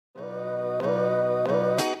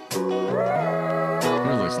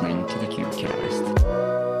Cubecast.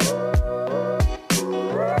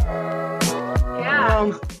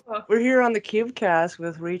 Yeah. We're here on the Cubecast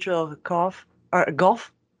with Rachel Gough.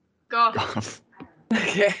 Gough? Gough.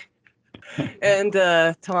 Okay. And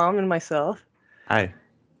Tom and myself. Hi.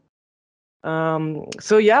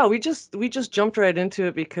 So yeah, we just jumped right into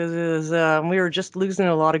it because it was, we were just losing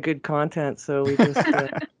a lot of good content, so we just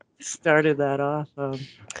started that off.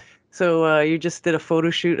 So you just did a photo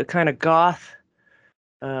shoot, a kind of goth.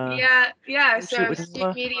 Yeah. So shoot with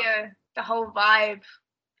street media, the whole vibe.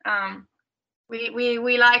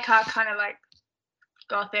 We like our kind of like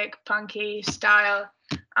gothic, punky style.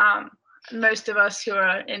 Most of us who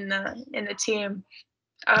are in the team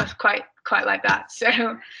are quite like that. So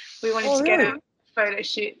we wanted to get a photo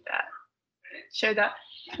shoot that showed that.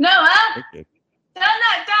 Noah, Okay. turn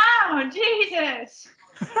that down, Jesus.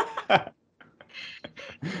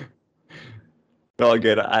 All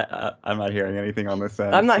good. I'm not hearing anything on this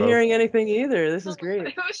end. I'm not hearing anything either. This is great.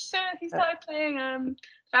 It was so he started playing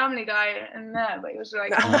Family Guy in there, but it was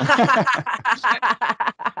like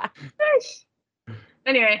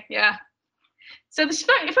anyway, yeah. So the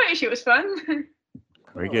photo shoot was fun.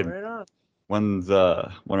 Very good. Right on. When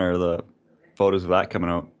are the photos of that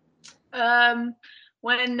coming out?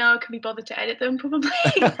 When Noah can be bothered to edit them, probably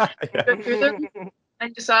go through them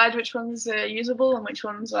and decide which ones are usable and which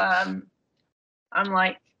ones I'm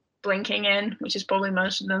like blinking in, which is probably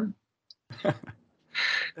most of them.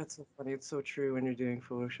 That's so funny. It's so true when you're doing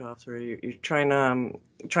photoshops where you're trying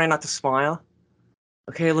not to smile.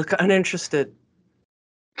 Okay, look uninterested.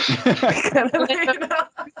 Try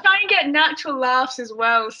and get natural laughs as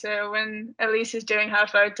well. So when Elise is doing her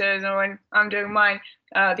photos or when I'm doing mine,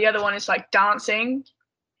 the other one is like dancing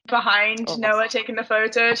behind Noah taking the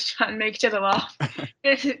photo to try and make each other laugh.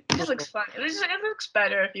 It just looks fun. It looks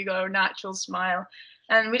better if you go a natural smile.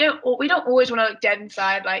 And we don't always want to look dead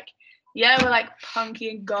inside. Like, yeah, we're like punky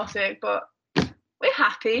and gothic, but we're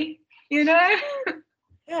happy, you know?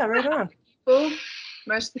 Yeah, right on. Cool.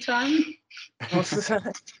 Most of the time. Most of the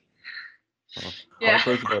time. Well, Yeah.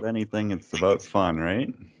 Harper's about anything. It's about fun,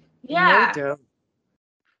 right? Yeah. No doubt.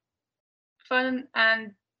 Fun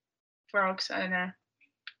and frogs, I don't know.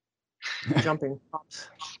 Jumping pops.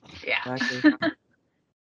 Yeah. Exactly.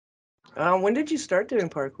 When did you start doing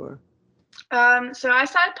parkour? So I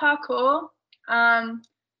started parkour.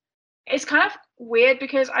 It's kind of weird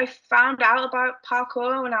because I found out about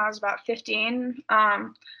parkour when I was about 15.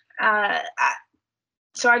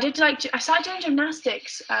 So I started doing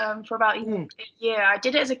gymnastics for about a year. I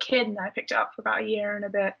did it as a kid and I picked it up for about a year and a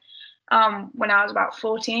bit when I was about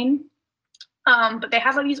 14. But they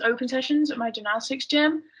have like these open sessions at my gymnastics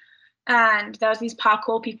gym. And there was these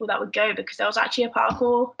parkour people that would go because there was actually it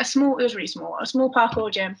was really small, a small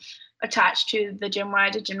parkour gym attached to the gym where I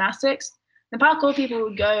did gymnastics. The parkour people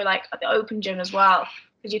would go like at the open gym as well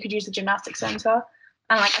because you could use the gymnastics center.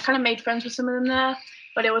 And like I kind of made friends with some of them there,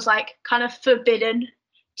 but it was like kind of forbidden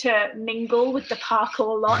to mingle with the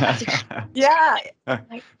parkour lot. Yeah.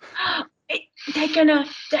 Like, they're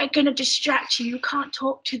gonna distract you. You can't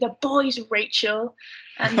talk to the boys, Rachel.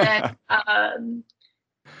 And then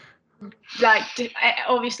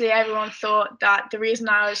obviously everyone thought that the reason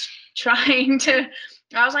I was trying to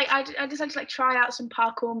I decided to like try out some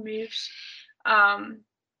parkour moves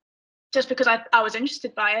just because I was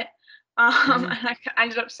interested by it. And I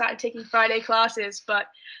ended up started taking Friday classes, but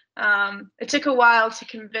it took a while to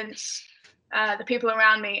convince the people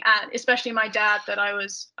around me, and especially my dad, that I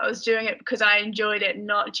was doing it because I enjoyed it,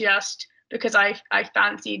 not just because I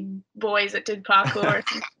fancied boys that did parkour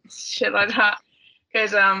and shit like that.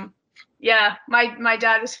 Because yeah, my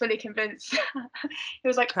dad was fully convinced. He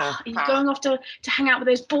was like, "Oh, are you going off to hang out with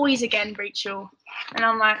those boys again, Rachel?" And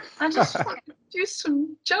I'm like, "I just want to do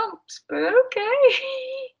some jumps, but okay."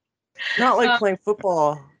 Not like playing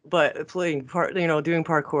football, but doing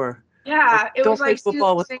parkour. Yeah, like, it don't was play like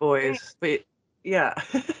football with thing. boys, but yeah.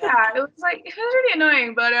 Yeah, it was really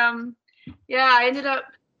annoying, but yeah,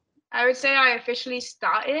 I would say I officially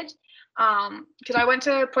started because I went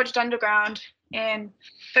to Project Underground in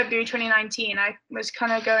February 2019. I was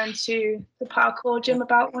kind of going to the parkour gym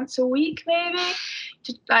about once a week, maybe,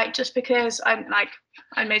 just because I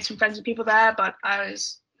made some friends with people there, but I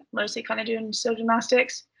was mostly kind of doing still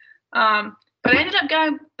gymnastics. But I ended up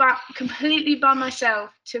going back completely by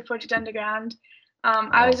myself to Project Underground.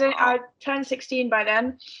 I turned 16 by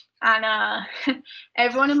then, and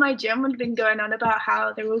everyone in my gym had been going on about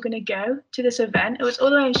how they were all going to go to this event. It was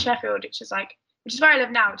all the way in Sheffield, which is where I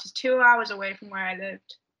live now, which is 2 hours away from where I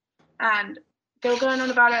lived. And they were going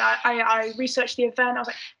on about it. I researched the event. I was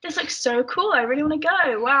like, this looks so cool. I really want to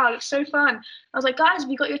go. Wow, it looks so fun. I was like, guys,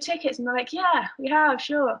 have you got your tickets? And they're like, yeah, we have,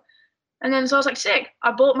 sure. And then so I was like, sick.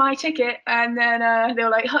 I bought my ticket, and then they were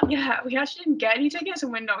like, oh, yeah, we actually didn't get any tickets,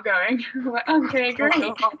 and we're not going. I'm like, okay,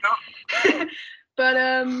 great. But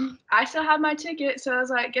I still had my ticket, so I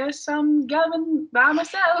was like, guess I'm going by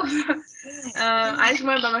myself. I just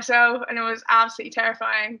went by myself, and it was absolutely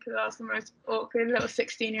terrifying because I was the most awkward little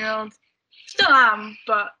 16-year-old. Still am,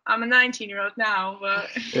 but I'm a 19-year-old now. But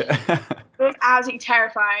Yeah. it was absolutely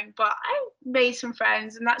terrifying. But I made some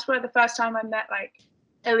friends, and that's where the first time I met like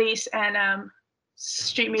Elise and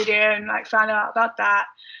street media and like found out about that.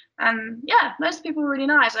 And yeah, most people were really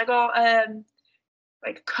nice. I got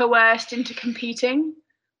like coerced into competing,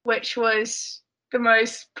 which was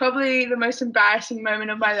probably the most embarrassing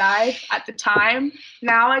moment of my life at the time.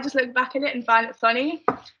 Now I just look back at it and find it funny.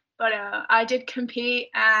 But I did compete,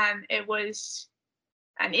 and it was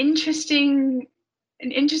an interesting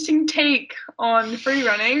take on free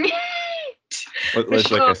running. Was For like a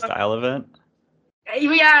sure. style event?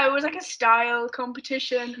 Yeah, it was like a style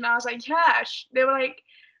competition, and I was like, yeah. They were like,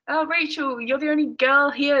 oh, Rachel, you're the only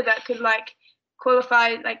girl here that could like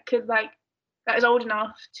qualify, like that is old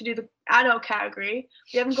enough to do the adult category.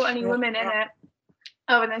 We haven't got any women in it.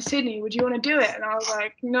 Oh, and then Sydney, would you want to do it? And I was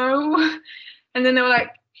like, no. And then they were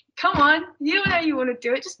like, come on, you know you want to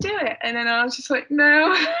do it, just do it. And then I was just like,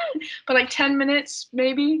 no. But like 10 minutes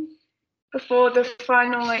maybe before the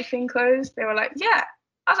final like thing closed, they were like, yeah.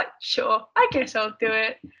 I was like, sure, I guess I'll do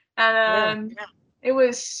it. And it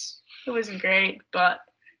wasn't great, but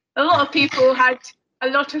a lot of people had a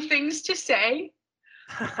lot of things to say.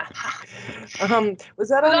 Was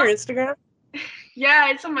that on your Instagram? Yeah,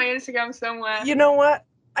 it's on my Instagram somewhere. You know what?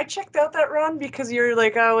 I checked out that run because you're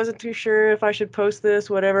like, I wasn't too sure if I should post this,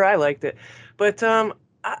 whatever. I liked it. But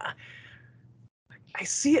I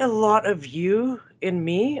see a lot of you in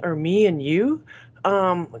me, or me and you,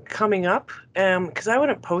 coming up. Because I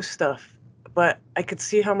wouldn't post stuff, but I could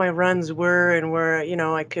see how my runs were and where,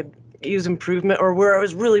 I could use improvement, or where I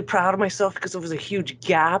was really proud of myself because it was a huge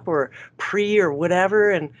gap or pre or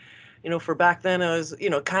whatever. And for back then, it was,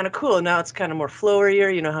 kind of cool. Now it's kind of more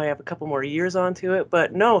flowier, how you have a couple more years onto it.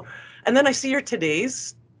 But no. And then I see your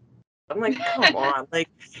today's. I'm like, come on. Like,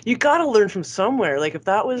 you got to learn from somewhere. Like, if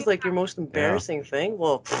that was, like, your most embarrassing thing,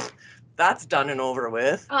 well, that's done and over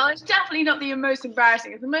with. Oh, it's definitely not the most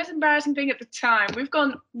embarrassing. It's the most embarrassing thing at the time. We've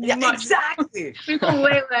gone exactly. We've gone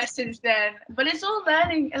way less since then. But it's all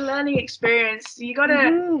a learning experience. You got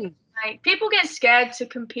to, like, people get scared to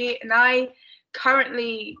compete, and I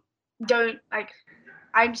currently don't, like,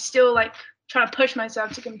 I'm still like trying to push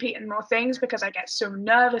myself to compete in more things because I get so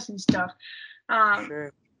nervous and stuff.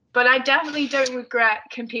 Sure. But I definitely don't regret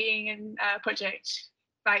competing in a project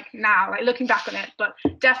like now, like looking back on it. But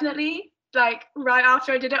definitely, like right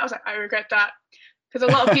after I did it, I was like, I regret that, because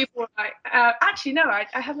a lot of people were like, actually no, I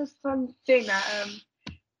have a fun thing that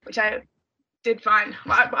which I did find.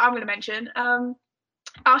 I'm going to mention.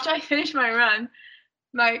 After I finished my run,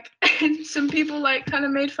 like some people like kind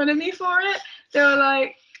of made fun of me for it. They were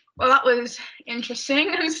like, well, that was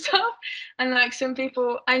interesting and stuff. And like some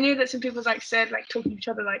people, I knew that some people like said, like talking to each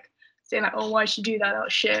other, like saying like, oh, why'd you do that? That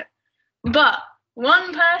was shit. But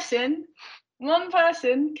one person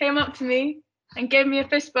came up to me and gave me a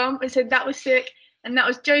fist bump and said that was sick. And that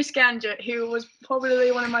was Joe Scandrett, who was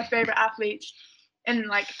probably one of my favorite athletes and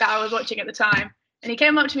like that I was watching at the time. And he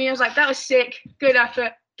came up to me and was like, that was sick, good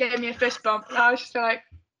effort, gave me a fist bump. And I was just like,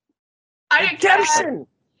 I don't care.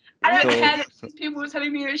 I don't care that these people were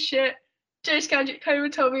telling me it was shit. Joe Scandrett came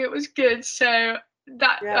and told me it was good. So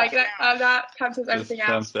that that cancels everything else.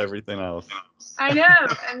 Trumps everything else. I know.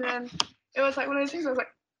 And then it was like one of those things. I was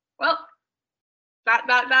like, well,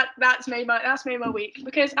 that's made my week,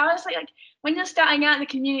 because I was like when you're starting out in the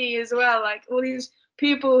community as well, like all these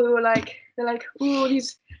people who are like, they're like, ooh,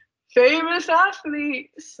 these famous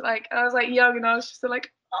athletes. Like I was like young and I was just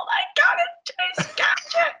like, oh my god, it's Joe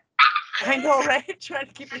Scandrett. I know, right? Trying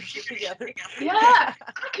to keep your shit together. Yeah,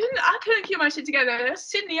 I couldn't keep my shit together. There was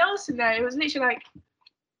Sydney Olsen there. It was literally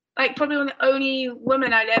like probably one of the only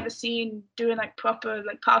women I'd ever seen doing like proper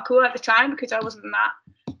like parkour at the time, because I wasn't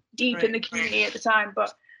that deep in the community at the time.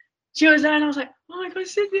 But she was there, and I was like, oh my god,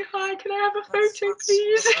 Sydney, hi, can I have a photo,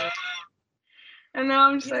 please? And now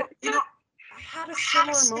I'm just like, I had a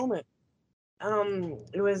similar moment.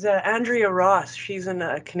 It was Andrea Ross. She's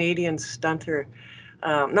a Canadian stunter.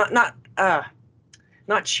 Not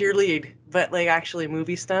cheerlead, but like actually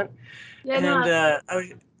movie stunt. yeah,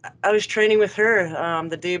 and I was training with her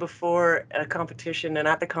the day before a competition, and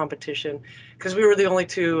at the competition, because we were the only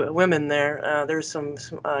two women there. There was some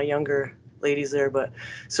younger ladies there, but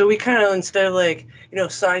so we kind of, instead of like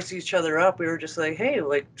sized each other up, we were just like, hey,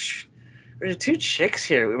 like There's two chicks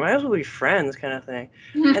here. We might as well be friends, kind of thing.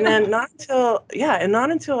 And then not until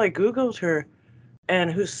I Googled her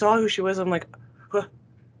and saw who she was, I'm like, what?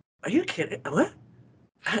 Are you kidding? What?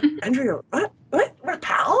 Andrea, what? We're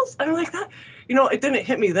pals? I'm like that. It didn't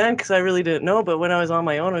hit me then because I really didn't know. But when I was on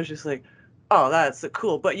my own, I was just like, oh, that's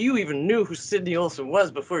cool. But you even knew who Sydney Olsen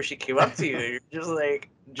was before she came up to you. You're just like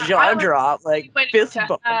jaw drop, like fist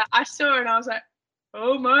bump. I saw her and I was like,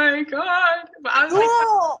 oh my god! But I was like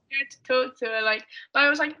scared to talk to her. But I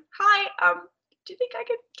was like, hi, do you think I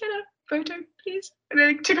could get a photo, please? And then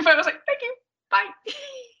I took a photo. I was like, thank you, bye.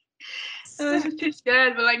 And I was just too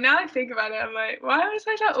scared. But now I think about it, I'm like, why was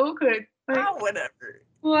I that awkward? Whatever.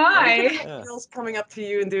 Why? Girls coming up to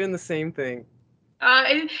you and doing the same thing.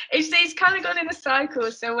 It's kind of gone in a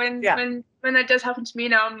cycle. So when that does happen to me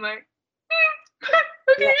now, I'm like,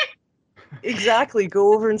 okay. Yeah. Exactly.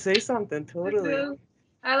 Go over and say something. Totally.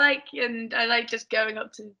 I like just going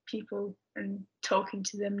up to people and talking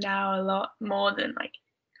to them now a lot more than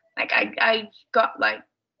I got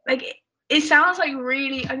it sounds like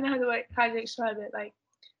really, I don't know how to describe it, like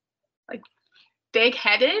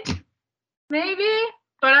big-headed maybe,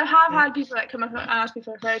 but I have had people that come up and ask me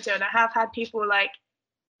for a photo, and I have had people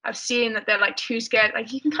I've seen that they're too scared.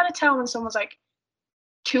 You can kind of tell when someone's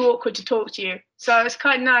too awkward to talk to you. So it's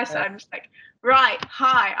kind of nice that I'm just like, right,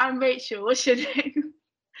 hi, I'm Rachel. What's your name?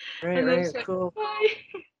 Right, cool. Hi.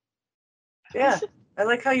 Yeah, I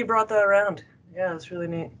like how you brought that around. Yeah, that's really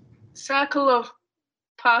neat. Circle of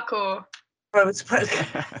parkour. We'll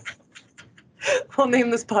name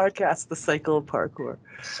this podcast The Cycle of Parkour.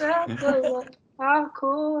 Circle of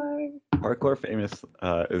parkour. Parkour famous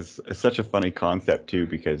is such a funny concept too,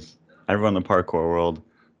 because everyone in the parkour world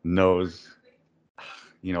knows,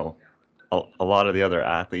 a lot of the other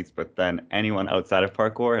athletes, but then anyone outside of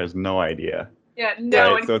parkour has no idea. Yeah,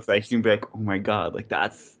 no. Right? So it's you can be like, oh my god,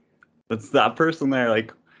 that's that person there,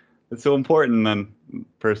 it's so important. And then the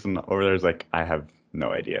person over there is like, I have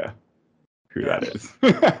no idea who that is.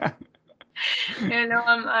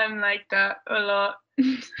 I'm like that a lot.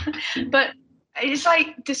 But it's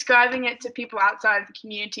describing it to people outside the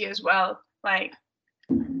community as well.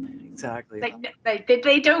 Exactly.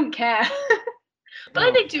 They don't care.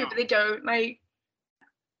 But they do, but they don't.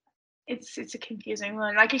 It's a confusing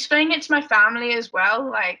one. Explaining it to my family as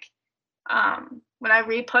well. When I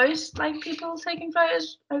repost people taking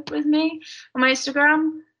photos with me on my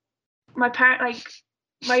Instagram, my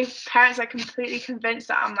parents are completely convinced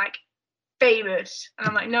that I'm famous, and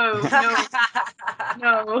I'm like, no.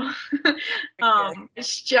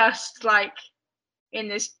 It's just in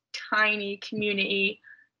this tiny community.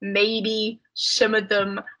 Maybe some of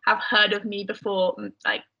them have heard of me before.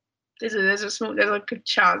 There's a good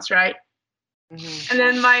chance, right? Mm-hmm. And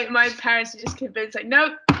then my parents are just convinced,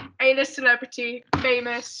 nope, A-list celebrity,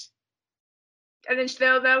 famous. And then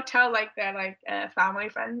they'll tell their family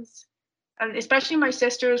friends, and especially my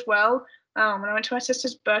sister as well. When I went to my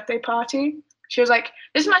sister's birthday party, she was like,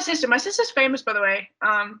 "This is my sister. My sister's famous, by the way.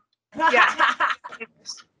 Yeah,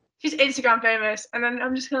 she's Instagram famous." And then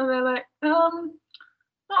I'm just kind of there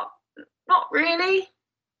not really,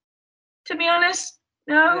 to be honest.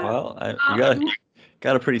 No. Well, you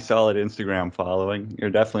got a pretty solid Instagram following. You're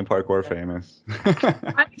definitely parkour famous.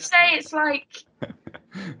 I'd say it's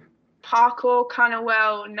parkour kind of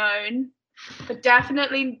well known, but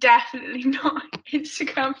definitely not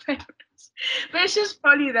Instagram famous. But it's just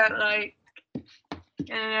funny that I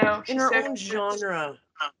don't know. In our own genre,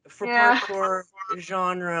 for parkour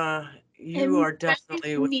genre, you are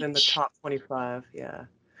definitely within the top 25. Yeah.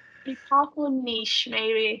 The parkour niche,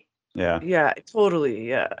 maybe. Yeah. Yeah, totally.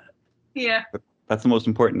 Yeah. Yeah. That's the most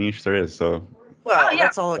important niche there is. So. Well,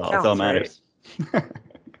 that's all it counts. That's all matters. Right?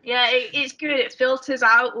 Yeah, it's good. It filters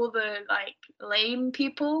out all the lame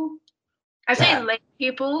people. I say lame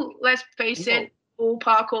people. Let's face it. All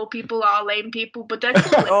parkour people are lame people, but they're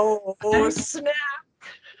cool. Oh snap!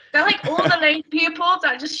 They're all the lame people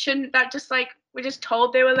that just shouldn't. That just we're just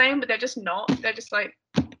told they were lame, but they're just not. They're just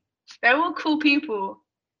they're all cool people.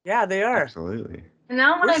 Yeah, they are. Absolutely. And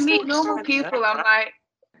now when I meet normal people, I'm like,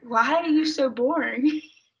 why are you so boring?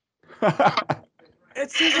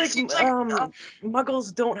 It seems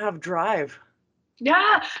muggles don't have drive.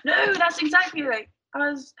 Yeah, no, that's exactly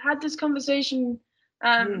had this conversation.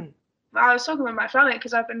 I was talking with my family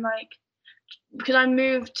because I've been because I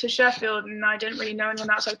moved to Sheffield and I didn't really know anyone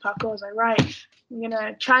outside parkour. I was like, right, I'm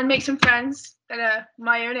gonna try and make some friends that are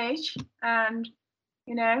my own age, and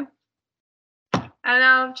and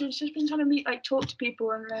I've just been trying to talk to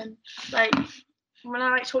people, and then when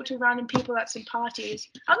I talk to random people at some parties,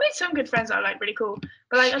 I've made some good friends that are really cool.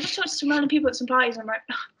 But I just talk to some random people at some parties, and I'm like,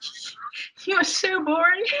 oh, you are so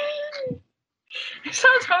boring. It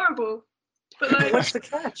sounds horrible, but like, What's the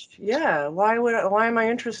catch? Yeah, why am I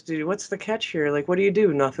interested? What's the catch here? Like, what do you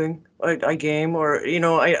do? Nothing. I game, or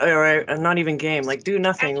I'm not even game. Like, do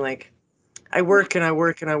nothing. Like, I work and I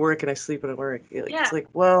work and I work and I sleep and I work. Like, yeah, it's like,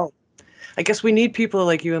 well, I guess we need people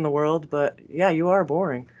like you in the world, but yeah, you are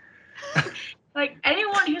boring. like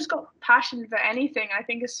anyone who's got passion for anything, I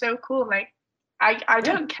think is so cool. Like, I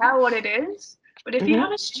don't care what it is, but if you Mhm.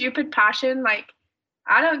 have a stupid passion, like,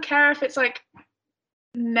 I don't care if it's like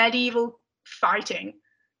medieval fighting.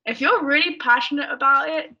 If you're really passionate about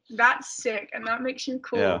it, that's sick and that makes you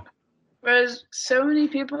cool. Yeah. Whereas so many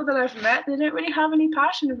people that I've met, they don't really have any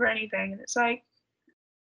passion for anything. And it's like,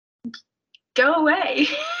 go away.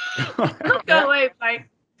 Not go Yeah. away, but like,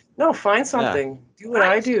 No, find something. Do what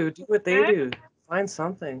I do. Do what they do. Find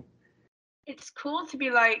something. it's cool to be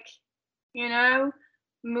like, you know,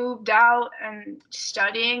 moved out and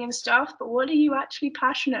studying and stuff, but what are you actually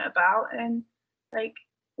passionate about? And like,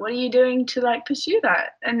 what are you doing to like pursue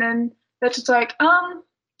that? And then they're just like, I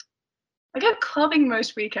go clubbing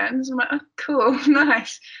most weekends. I'm like, oh, cool,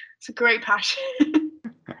 nice. It's a great passion.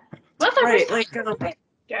 What's that Right, passion? like,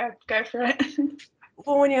 Go for it.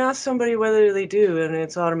 well, when you ask somebody whether they do, and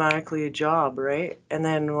it's automatically a job, right? And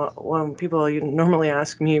then when people you normally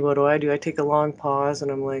ask me, what do? I take a long pause, and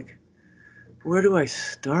I'm like, where do I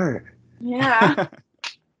start? Yeah.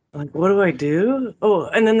 Like, what do I do? Oh,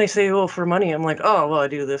 and then they say, oh, for money. I'm like, oh, well, I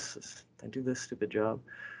do this stupid job.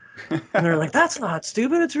 And they're like, that's not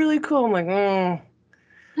stupid. It's really cool. I'm like,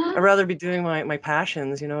 I'd rather be doing my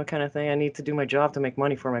passions, kind of thing. I need to do my job to make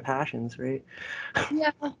money for my passions, right?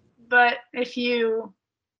 Yeah. But if you,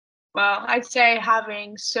 well, I'd say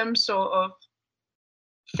having some sort of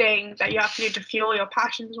thing that you have to do to fuel your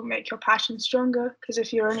passions will make your passion stronger. Because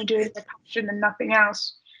if you're only doing your passion and nothing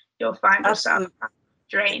else, you'll find yourself Absolutely.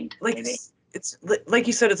 drained. Like Maybe. it's like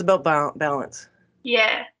you said, it's about balance.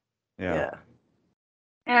 Yeah. Yeah.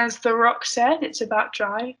 As The Rock said, it's about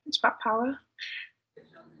drive. It's about power.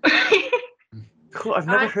 Cool. I've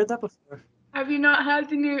never heard that before. Have you not heard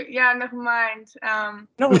the new? Yeah, never mind. No,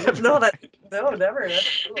 never. That's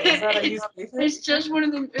cool. Is that a used It's just one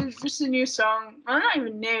of the. It's just a new song. Well, not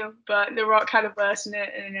even new, but The Rock had a verse in it,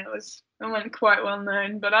 and it went quite well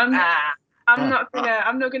known. But I'm not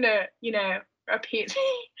gonna repeat.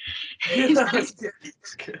 That's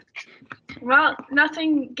good. Well,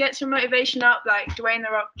 nothing gets your motivation up like Dwayne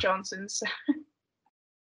The Rock Johnson. So.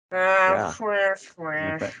 Yeah. If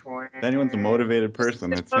anyone's a motivated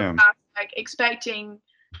person, it's him. Like expecting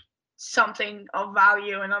something of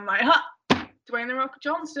value, and I'm like, Dwayne The Rock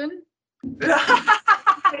Johnson.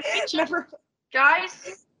 Never.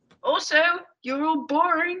 Guys, also, you're all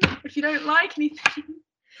boring if you don't like anything.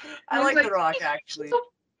 I like The Rock, actually.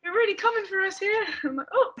 You're really coming for us here. I'm like,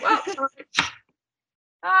 oh, well, sorry.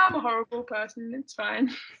 I'm a horrible person. It's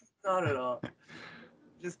fine. Not at all.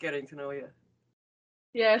 Just getting to know you.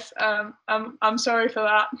 Yes, I'm sorry for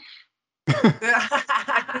that.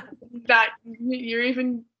 That you're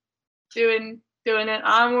even doing it.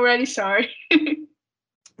 I'm already sorry.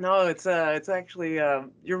 No, it's actually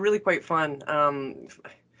you're really quite fun.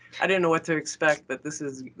 I didn't know what to expect, but this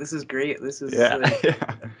is great. This is Yeah.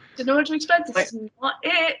 Didn't know what to expect. This is not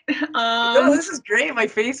it. No, this is great. My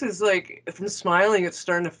face is like, if I'm smiling, it's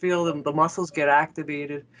starting to feel the muscles get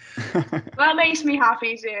activated. That makes me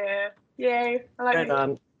happy too. Yay! I like Right it.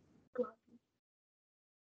 on.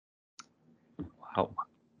 Wow.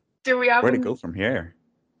 Do we have? Where to go from here?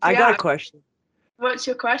 I got a question. What's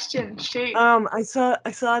your question? Shoot. I saw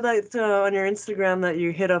that on your Instagram that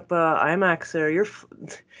you hit up IMAX there.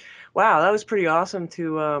 Wow, that was pretty awesome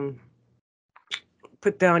to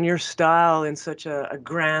put down your style in such a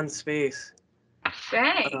grand space.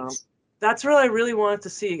 Thanks. That's what I really wanted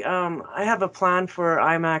to see. I have a plan for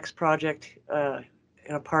IMAX project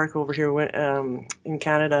in a park over here in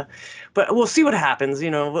Canada, but we'll see what happens.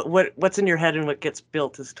 What's in your head and what gets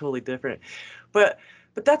built is totally different. But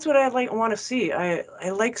that's what I want to see. I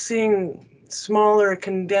like seeing smaller,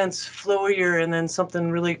 condensed, flowier, and then something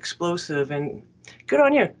really explosive. And good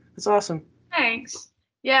on you. That's awesome. Thanks.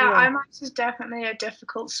 Yeah, IMAX is definitely a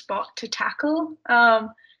difficult spot to tackle,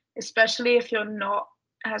 especially if you're not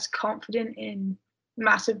as confident in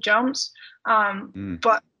massive jumps.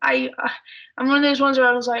 But I'm one of those ones where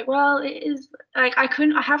I was like, well, it is like I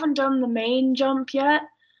haven't done the main jump yet,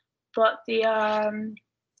 but the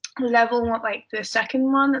level one, like the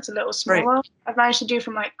second one that's a little smaller, right. I've managed to do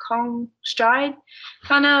from like Kong stride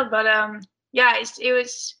kind of, but yeah, it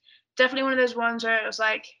was definitely one of those ones where it was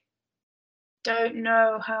like, don't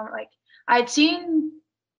know how, like I'd seen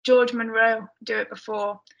George Monroe do it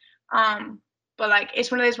before, but like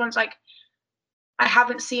it's one of those ones like I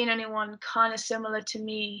haven't seen anyone kind of similar to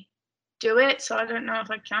me do it, so I don't know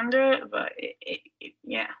if I can do it. But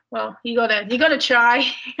yeah, well, you gotta try.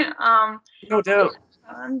 No doubt.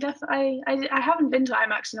 I'm definitely I haven't been to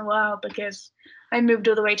IMAX in a while because I moved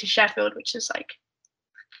all the way to Sheffield, which is like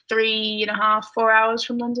 3.5, 4 hours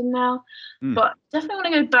from London now. But definitely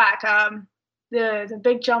want to go back. The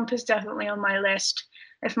big jump is definitely on my list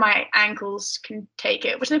if my ankles can take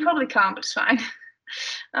it, which they probably can't, but it's fine.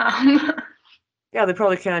 Yeah, they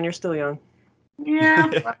probably can. You're still young. Yeah.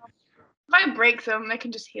 Well, if I break them, they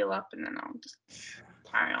can just heal up, and then I'll just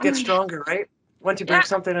carry on. Get stronger, right? Once you break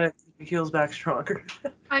something, it heals back stronger.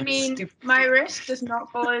 I mean, my wrist does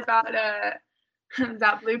not follow that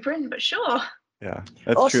that blueprint, but sure. Yeah,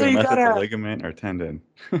 that's Also, true. you Unless it's a gotta- ligament or tendon.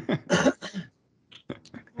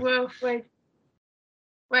 Well, wait.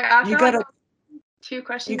 I feel like 2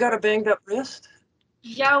 questions. You got a banged up wrist?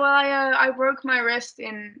 Yeah, well, I broke my wrist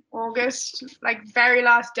in August, like very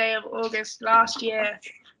last day of August last year,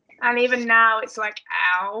 and even now it's like,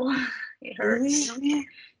 ow, it hurts. Really?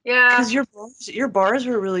 Yeah. Because your bars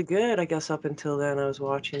were really good, I guess, up until then. I was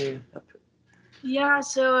watching you. Yeah,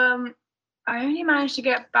 so I only managed to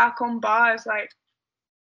get back on bars like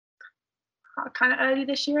kind of early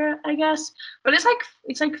this year, I guess. But it's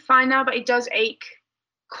like fine now, but it does ache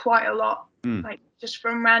quite a lot, like just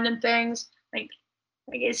from random things. Like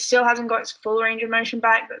it still hasn't got its full range of motion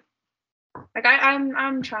back, but like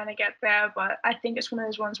I'm trying to get there, but I think it's one of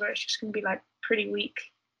those ones where it's just gonna be like pretty weak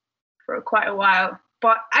for quite a while.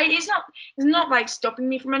 But it's not like stopping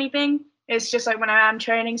me from anything. It's just like when I am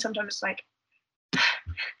training, sometimes it's like,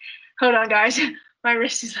 hold on, guys, my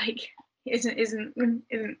wrist is like isn't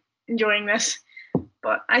enjoying this,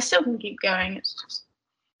 but I still can keep going. It's just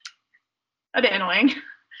a bit annoying.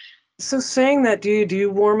 So saying that, do you do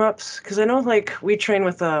warm ups? Because I know like we train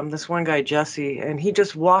with this one guy Jesse, and he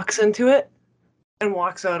just walks into it and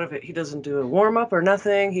walks out of it. He doesn't do a warm up or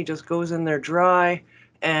nothing. He just goes in there dry,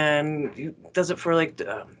 and he does it for like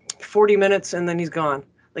 40 minutes, and then he's gone.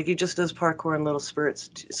 Like he just does parkour in little spurts.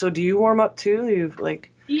 So do you warm up too? You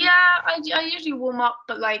like? Yeah, I usually warm up,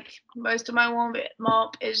 but like most of my warm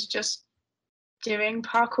up is just doing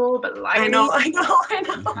parkour, but lightly. I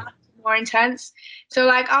know. More intense. So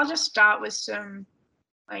like I'll just start with some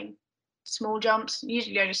like small jumps.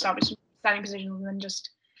 Usually I just start with some standing positions and then just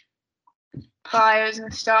pliers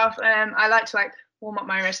and stuff. I like to like warm up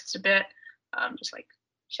my wrists a bit, just like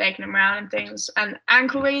shaking them around and things. And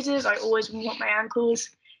ankle raises, I always warm up my ankles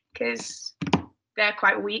because they're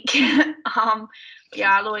quite weak. But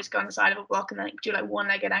yeah, I'll always go on the side of a block and then do like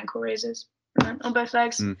one-legged ankle raises on both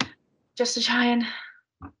legs, just to try and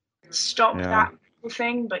stop that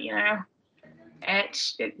thing. But you know,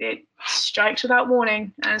 it strikes without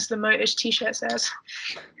warning, as the Motish t-shirt says.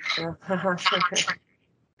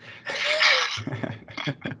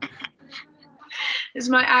 Is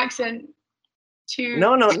my accent too?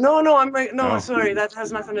 No. I'm right. No, sorry. That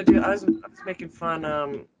has nothing to do. I was making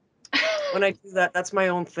fun. When I do that, that's my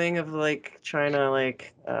own thing of like trying to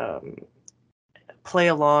like play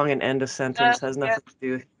along and end a sentence. Has nothing to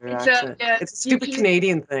do with your accent. It's a stupid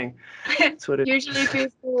Canadian thing. That's what it is. Usually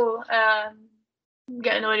people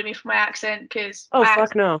get annoyed at me for my accent because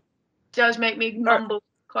fuck no. Does make me mumble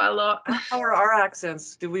quite a lot. How are our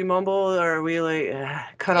accents? Do we mumble or are we like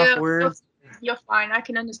cut off words? You're fine. I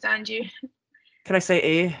can understand you. Can I say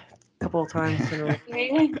a couple of times in a row?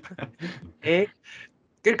 A?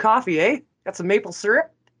 Good coffee, eh? Got some maple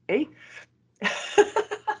syrup, eh?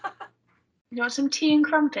 You want some tea and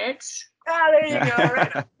crumpets? There you go.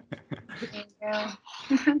 Right. There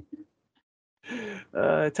you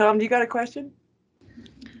go. Tom, do you got a question?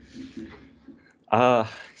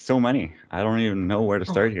 So many. I don't even know where to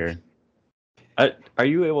start here. Are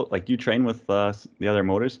you able, like, you train with the other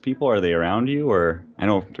Motors people? Are they around you, or I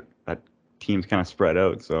know that team's kind of spread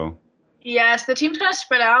out, so. Yes, the team's kind of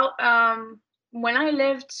spread out. When I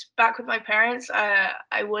lived back with my parents, I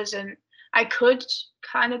could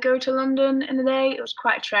kind of go to London in the day. It was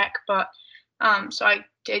quite a trek, but so I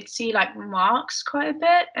did see like Marks quite a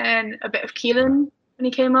bit and a bit of Keelan when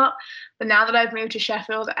he came up. But now that I've moved to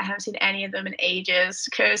Sheffield, I haven't seen any of them in ages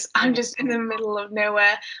because I'm just in the middle of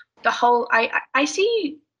nowhere. I've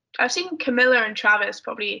seen Camilla and Travis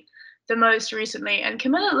probably the most recently, and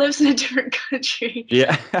Camilla lives in a different country.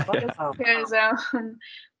 Yeah. Because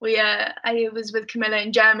I was with Camilla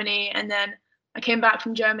in Germany, and then I came back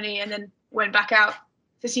from Germany, and then went back out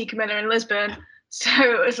to see Camilla in Lisbon. So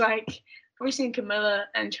it was like probably seen Camilla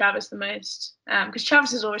and Travis the most, because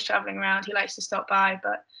Travis is always traveling around. He likes to stop by,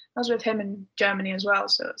 but I was with him in Germany as well.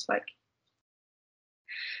 So it's like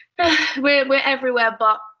we're everywhere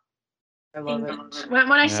but I love it. English.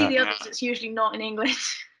 When I see Yeah. the others, it's usually not in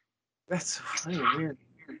English, That's so funny. Weird.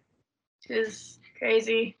 which is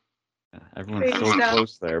crazy. Everyone's Crazy so stuff.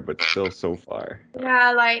 close there, but still so far.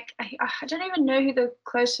 Yeah, like I don't even know who the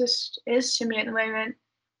closest is to me at the moment.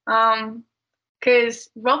 Because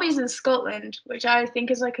Robbie's in Scotland, which I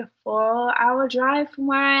think is like a 4-hour drive from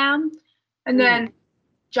where I am, and then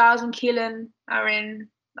Giles and Keelan are in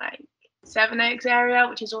like Sevenoaks area,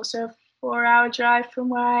 which is also a 4-hour drive from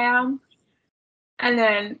where I am. And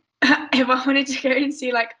then if I wanted to go and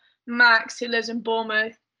see like Max, who lives in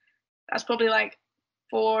Bournemouth, that's probably like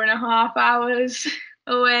 4.5 hours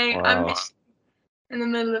away. Wow. I'm just in the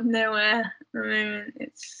middle of nowhere at the moment.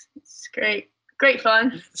 It's great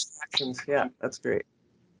fun. Distractions. Yeah, that's great.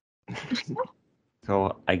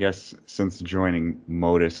 So I guess since joining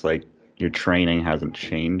Modus, like your training hasn't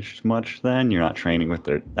changed much then? You're not training with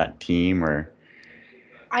that team or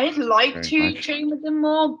I'd like very to much? train with them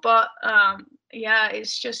more, but yeah,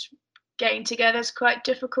 it's just getting together is quite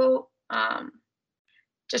difficult.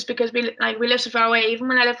 Just because we live so far away. Even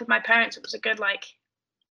when I lived with my parents, it was a good like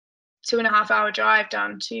 2.5 hour drive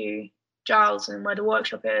down to Giles and where the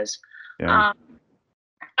workshop is. Yeah.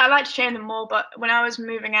 I like to train them more, but when I was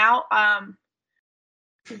moving out, I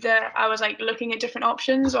was like looking at different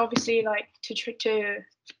options. Obviously, like to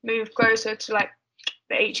move closer to like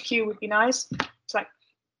the HQ would be nice. It's like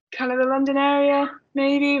kind of the London area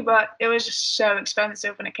maybe, but it was just so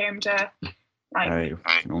expensive when it came to like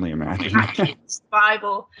I can only imagine.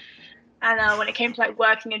 survival. And when it came to like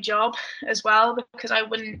working a job as well, because I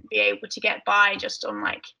wouldn't be able to get by just on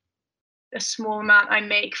like the small amount I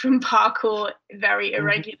make from parkour very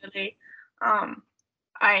irregularly.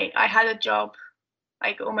 I had a job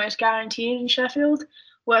like almost guaranteed in Sheffield,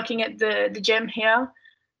 working at the gym here,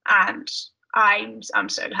 and I'm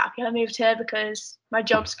so happy I moved here because my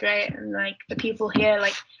job's great and like the people here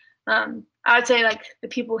like I would say like the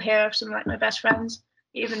people here are some of like my best friends.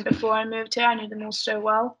 Even before I moved here, I knew them all so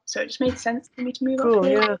well, so it just made sense for me to move Cool. up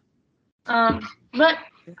here. Yeah. But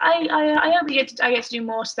I hope I get to do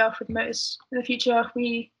more stuff with Motus in the future.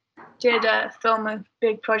 We did film a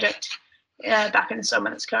big project back in the summer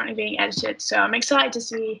that's currently being edited, so I'm excited to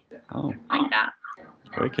see Oh, like that.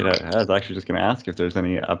 wicked. I was actually just going to ask if there's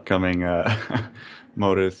any upcoming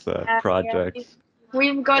Modus projects.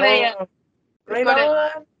 We've got a Right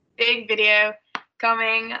on. big video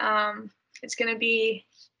coming. It's going to be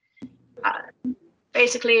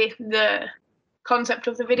basically the concept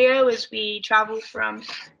of the video is we travel from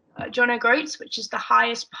John O'Groats, which is the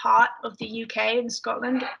highest part of the UK in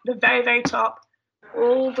Scotland, the very, very top,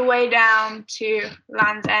 all the way down to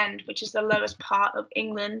Land's End, which is the lowest part of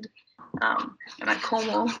England, and like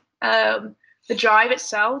Cornwall. The drive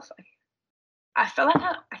itself, I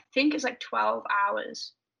think it's like 12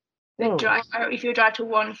 hours. The drive, if you drive from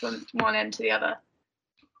one end to the other.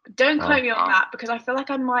 Don't quote me on that because I feel like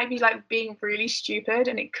I might be like being really stupid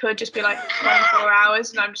and it could just be like 24 hours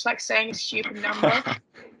and I'm just like saying a stupid number.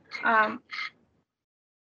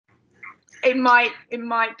 It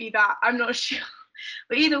might be that. I'm not sure.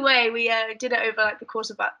 But either way, we did it over like the course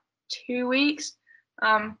of about 2 weeks.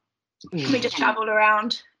 We just traveled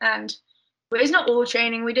around and it's not all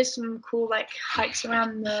training. We did some cool like hikes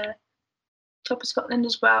around the top of Scotland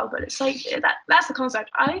as well, but it's like that's the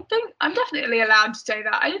concept. I think I'm definitely allowed to say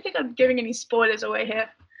that. I don't think I'm giving any spoilers away here.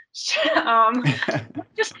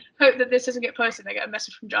 Just hope that this doesn't get posted and I get a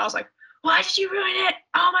message from Giles like, why did you ruin it?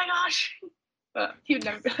 Oh my gosh. But he would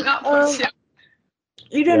never be like that. Yeah.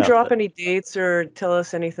 You didn't drop any dates or tell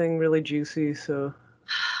us anything really juicy, so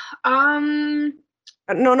no,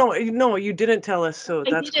 you didn't tell us, so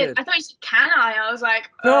that's good. I thought you said can I was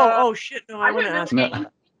like no, oh shit, no, I want to ask you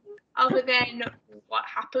other than what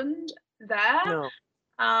happened there. No.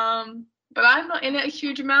 But I'm not in it a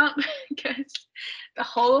huge amount because the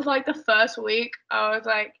whole of like the first week, I was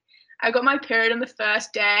like, I got my period on the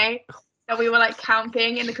first day and we were like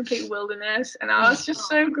camping in the complete wilderness and I was just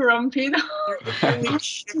so grumpy the whole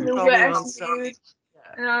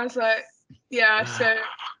and I was like, yeah, so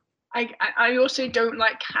I also don't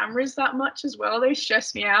like cameras that much as well. They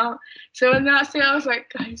stress me out. So in that thing, I was like,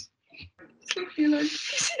 guys, leave me alone.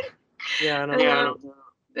 Yeah, I know.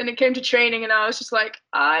 Then it came to training, and I was just like,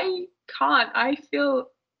 I can't. I feel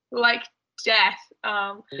like death. So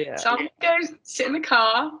I'm gonna go sit in the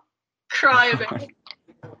car, cry a bit,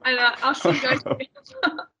 and I'll see you guys.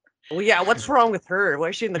 Well, yeah. What's wrong with her? Why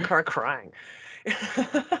is she in the car crying? Yeah,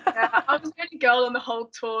 I was the only girl on the whole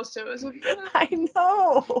tour, so it was. I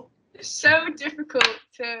know. It's so difficult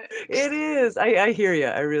to. It is. I hear you.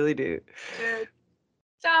 I really do.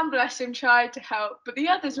 Sam, bless him, tried to help, but the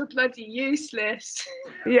others were bloody useless.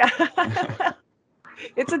 Yeah.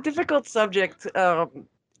 It's a difficult subject.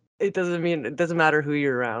 It doesn't matter who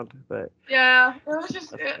you're around, but Yeah, it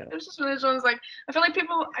okay. was just one of those ones. Like, I feel like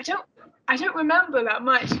people, I don't remember that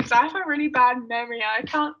much because I have a really bad memory. I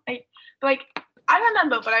can't like I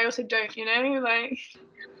remember, but I also don't. You know, like,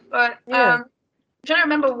 but Yeah. I'm trying to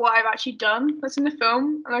remember what I've actually done that's in the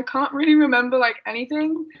film, and I can't really remember like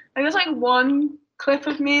anything. Like, there's like one clip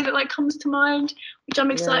of me that like comes to mind, which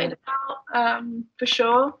I'm excited about, for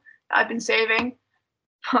sure. That I've been saving.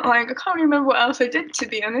 But like, I can't remember what else I did, to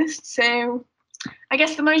be honest. So I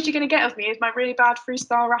guess the most you're gonna get of me is my really bad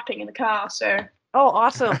freestyle rapping in the car. So Oh,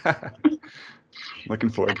 awesome. Looking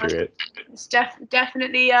forward to it. it's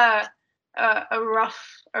definitely a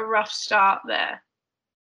rough start there.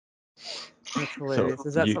 That's hilarious. So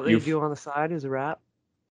Is that something you do on the side? Is a rap?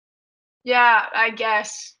 Yeah, I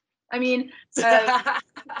guess. I mean, I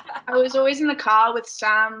was always in the car with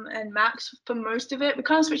Sam and Max for most of it. We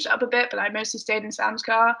kind of switched it up a bit, but I mostly stayed in Sam's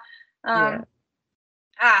car. Yeah.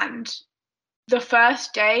 And the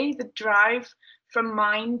first day, the drive from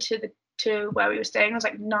mine to where we were staying was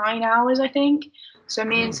like 9 hours, I think. So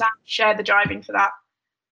me and Sam shared the driving for that.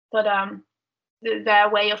 But their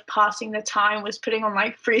way of passing the time was putting on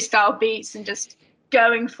like freestyle beats and just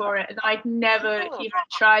going for it. And I'd never even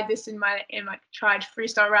tried this in my tried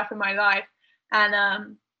freestyle rap in my life.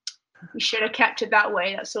 And we should have kept it that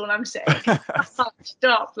way. That's all I'm saying. I can't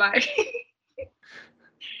stop. Like,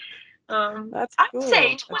 That's I'd cool.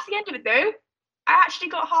 say towards the end of it though, I actually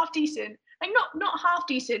got half decent. Like, not half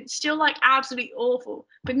decent, still like absolutely awful,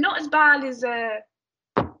 but not as bad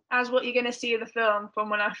as what you're gonna see in the film from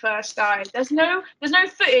when I first started. There's no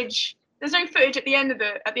footage. There's no footage at the end of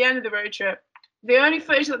the road trip. The only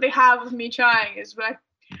footage that they have of me trying is like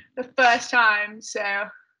the first time. So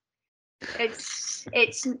it's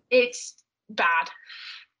bad.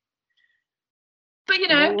 But you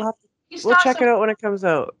know, We'll check it out when it comes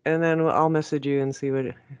out, and then I'll message you and see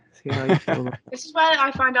how you feel about it. This is where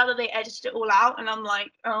I find out that they edited it all out, and I'm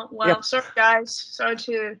like, oh well, Yep. sorry guys, sorry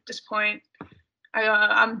to disappoint.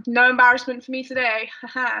 I'm no embarrassment for me today.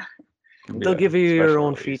 They'll give you your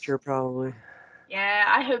own feature, probably. Yeah,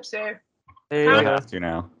 I hope so. There you They'll go. have to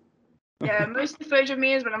now. Yeah, most of the footage of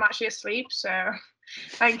me is when I'm actually asleep. So,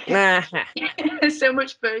 like, there's so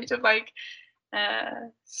much footage of like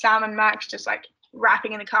Sam and Max just like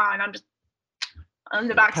rapping in the car, and I'm just on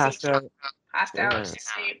the back Passed seat, out. passed out, Yeah.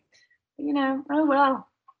 asleep. You know, oh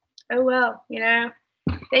well. You know,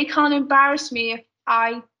 they can't embarrass me if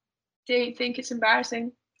I don't think it's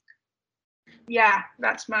embarrassing. Yeah,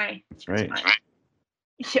 that's right.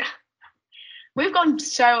 Yeah, we've gone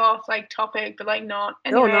so off like topic, but like not.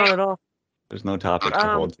 Anyway, No, not at all. There's no topic to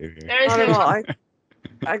hold to here. there is Not at no all.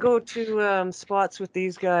 I go to spots with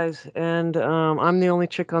these guys, and I'm the only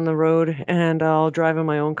chick on the road, and I'll drive in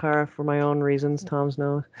my own car for my own reasons. Tom's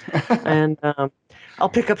knows, and I'll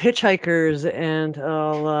pick up hitchhikers, and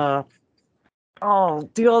I'll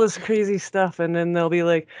do all this crazy stuff, and then they'll be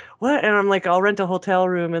like, "What?" And I'm like, "I'll rent a hotel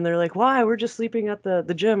room," and they're like, "Why? We're just sleeping at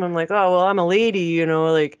the gym." I'm like, "Oh, well, I'm a lady,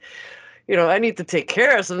 like." I need to take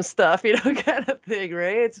care of some stuff, kind of thing,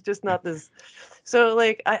 right? It's just not this. So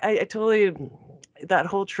like, I totally, that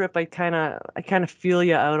whole trip, I kind of feel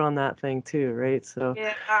you out on that thing too, right? So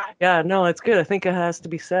yeah, no, it's good. I think it has to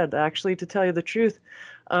be said. Actually, to tell you the truth,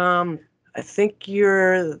 I think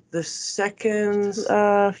you're the second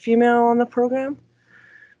female on the program.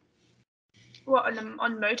 What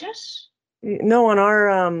on Motus? No, on our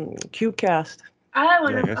CubeCast. Oh,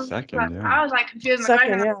 Yeah, I guess second. Yeah. I was like confused.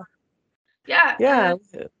 Second, like, yeah. Yeah.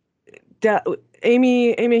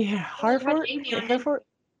 Amy Harford.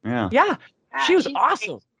 Yeah. Yeah, she was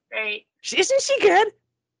awesome. Great. Isn't she good?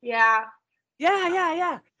 Yeah.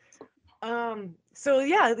 Yeah. So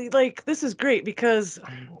yeah, like this is great because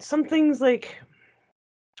some things like,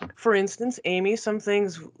 for instance, Amy, some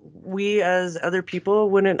things we as other people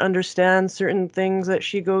wouldn't understand certain things that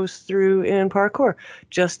she goes through in parkour,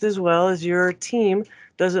 just as well as your team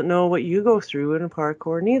doesn't know what you go through in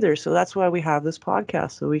parkour neither. So that's why we have this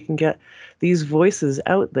podcast, so we can get these voices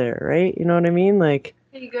out there, right? You know what I mean? Like,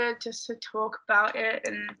 pretty good just to talk about it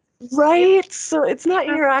and right. So it's not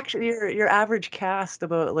your average cast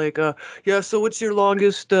about like yeah, so what's your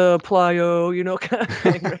longest plyo, kind of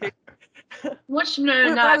thing, right? What's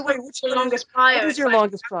By the way, what's your longest plyo? What is your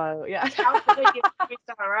longest plyo? Yeah. How could they give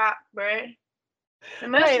a rap, bro? The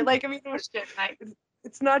most Right, like, I mean, question, like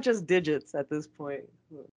it's not just digits at this point.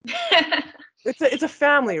 It's a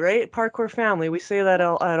family, right? Parkour family. We say that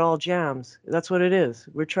at all jams. That's what it is.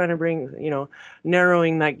 We're trying to bring,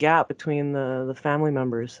 narrowing that gap between the family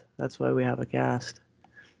members. That's why we have a cast.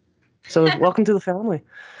 So welcome to the family.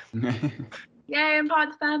 Yay, I'm part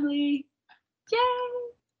of the family. Yay!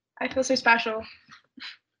 I feel so special.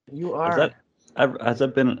 You Has are.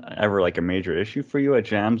 that been ever like a major issue for you at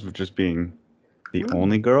jams with just being the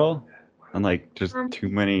only girl and like just too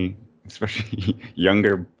many, especially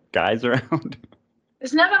younger guys around?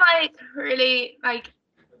 It's never like really like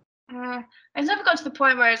it's never got to the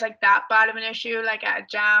point where it's like that bad of an issue like at a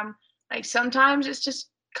jam. Like sometimes it's just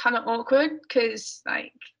kind of awkward because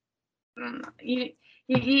like you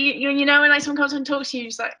know when like someone comes and talks to you,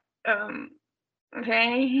 just like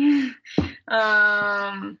okay.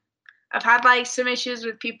 I've had like some issues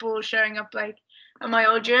with people showing up like at my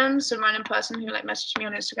old gym. Some random person who like messaged me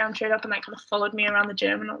on Instagram showed up and like kind of followed me around the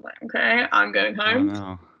gym, and I was like, okay, I'm going Oh home.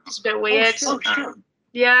 no. It's a bit weird. shit.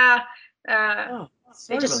 Yeah. They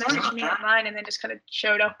Sorry just about messaged me online and then just kind of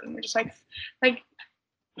showed up and were just like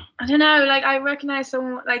I don't know, like I recognized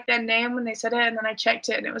someone like their name when they said it, and then I checked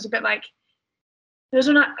it and it was a bit like it was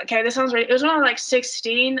when this sounds right. It was when I was like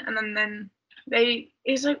 16, and then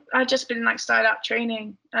it's like I'd just been like started out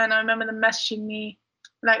training, and I remember them messaging me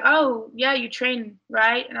like, oh yeah, you train,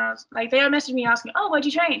 right? And I was like, they messaged me asking, oh, where'd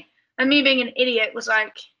you train? And me being an idiot was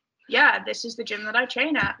like, yeah, this is the gym that I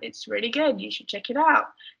train at. It's really good. You should check it out.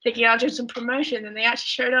 Thinking I'll do some promotion, and they actually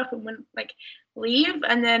showed up and went like leave,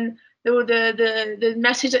 and then the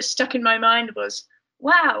message that stuck in my mind was,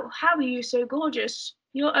 wow, how are you so gorgeous?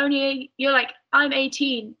 You're like, I'm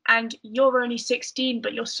 18 and you're only 16,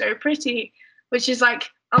 but you're so pretty, which is like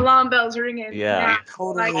alarm bells ringing. Yeah.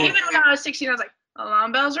 Totally. Like even when I was 16, I was like,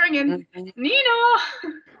 alarm bells ringing. Nino.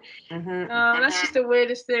 That's just the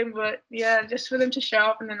weirdest thing, but yeah, just for them to show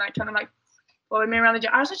up and then like kind of like follow me around the gym.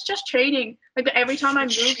 I was just training. Like every time I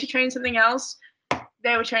moved to train something else,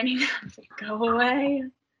 they were training. I was like, go away.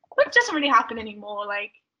 Which doesn't really happen anymore.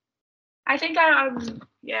 Like I think I'm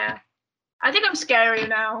scarier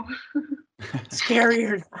now.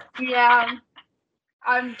 Scarier. Yeah.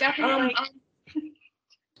 I'm definitely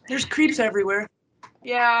There's creeps everywhere.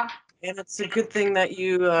 yeah. And it's a good thing that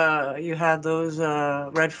you had those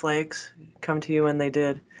red flags come to you when they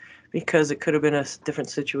did, because it could have been a different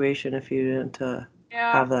situation if you didn't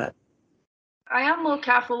have that. I am more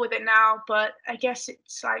careful with it now, but I guess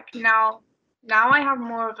it's like now I have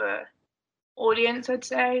more of a audience, I'd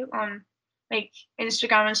say, on like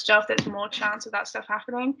Instagram and stuff. There's more chance of that stuff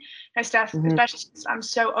happening and stuff, especially since I'm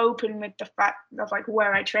so open with the fact of like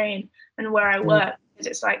where I train and where I work, because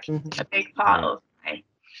it's like a big part of my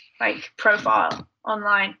like profile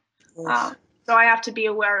online. So I have to be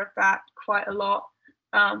aware of that quite a lot.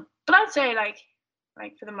 But I'd say like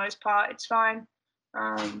for the most part, it's fine.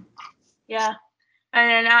 Yeah. And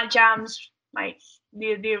then at jams, like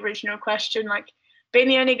the original question, like being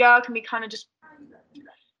the only girl can be kind of just.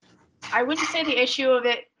 I wouldn't say the issue of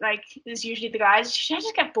it like is usually the guys. I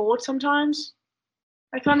just get bored sometimes.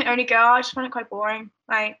 Like I'm the only girl, I just find it quite boring.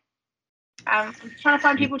 Like I'm trying to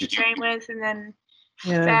find people to train with, and then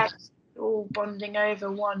they're all bonding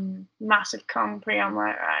over one massive concrete. I'm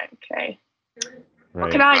like, right, okay.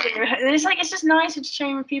 What can I do? And it's just nice to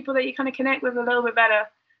train with people that you kind of connect with a little bit better.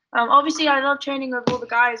 Obviously, I love training with all the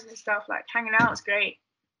guys and stuff. Like hanging out is great,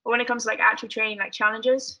 but when it comes to like actual training, like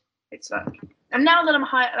challenges, it's like. And now that I'm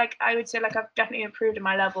high, like I would say, like I've definitely improved in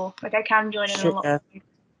my level. Like I can join in a lot.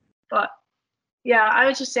 But yeah, I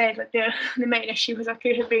would just say like the main issue was like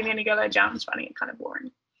being the only girl at jams, finding it kind of boring.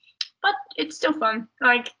 But it's still fun.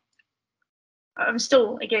 Like I'm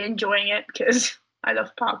still again enjoying it because I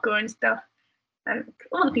love parkour and stuff, and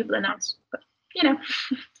all the people are nice. But you know.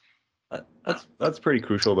 That's pretty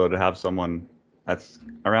crucial though, to have someone that's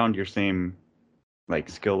around your same like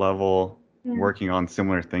skill level, working on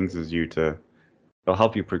similar things as you, it'll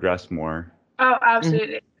help you progress more. Oh,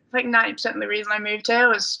 absolutely. Like 90% of the reason I moved here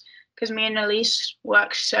was because me and Elise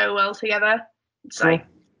work so well together. It's like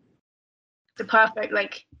the perfect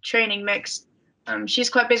like training mix. She's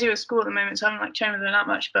quite busy with school at the moment, so I'm like training with her that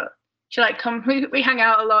much, but she like we hang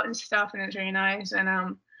out a lot and stuff, and it's really nice. And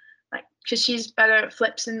like because she's better at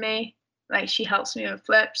flips than me, like she helps me with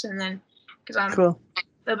flips, and then because I'm a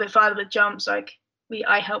little bit farther with jumps, like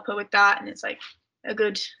I help her with that, and it's like a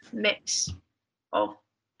good mix of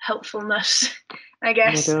helpfulness, I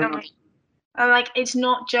guess. And like it's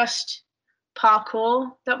not just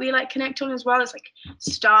parkour that we like connect on as well. It's like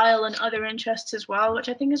style and other interests as well, which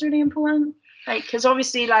I think is really important. Like because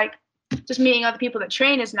obviously like just meeting other people that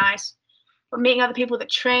train is nice, but meeting other people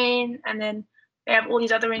that train and then they have all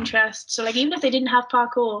these other interests. So like even if they didn't have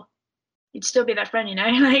parkour, you'd still be their friend, you know,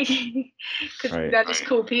 like because they're just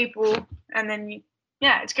cool people. And then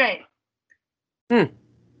it's great.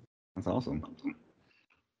 That's awesome.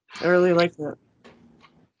 I really like that.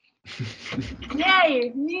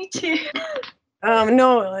 Yay, me too.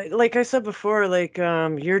 No, like I said before, like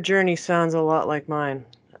your journey sounds a lot like mine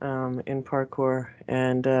in parkour,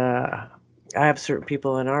 and I have certain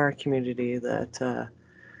people in our community that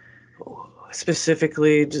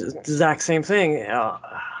specifically exact same thing.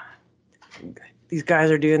 These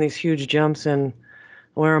guys are doing these huge jumps, and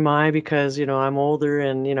where am I? Because I'm older,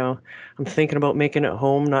 and I'm thinking about making it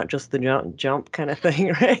home, not just the jump kind of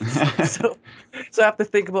thing, right? So I have to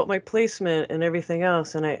think about my placement and everything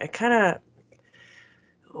else, and I kind of,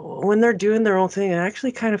 when they're doing their own thing, I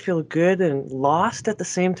actually kind of feel good and lost at the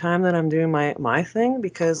same time that I'm doing my thing,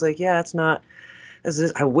 because like, yeah, it's not as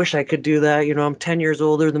this, I wish I could do that. I'm 10 years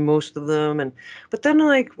older than most of them, but then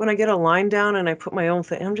like when I get a line down and I put my own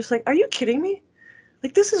thing, I'm just like, are you kidding me?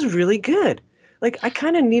 Like, this is really good. Like, I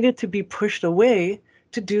kind of needed to be pushed away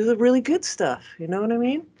to do the really good stuff. You know what I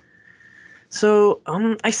mean? So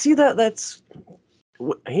I see that's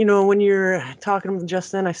when you're talking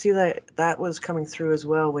just then, I see that was coming through as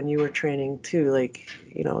well when you were training too. Like,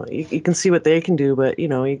 you can see what they can do, but you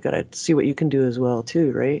gotta see what you can do as well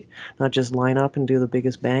too, right? Not just line up and do the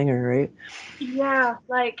biggest banger, right? Yeah,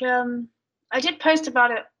 like I did post about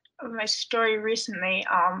it on my story recently.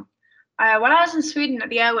 When I was in Sweden at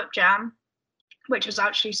the Air Whip Jam, which was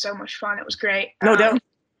actually so much fun. It was great. No doubt.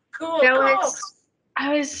 Cool. There was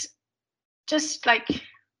I was just like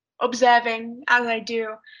observing as I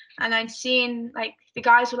do, and I'd seen like the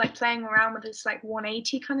guys were like playing around with this like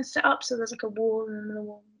 180 kind of setup. So there's like a wall in the middle of the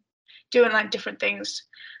wall, doing like different things.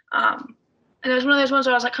 And it was one of those ones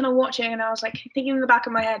where I was like kind of watching, and I was like thinking in the back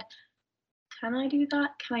of my head, can I do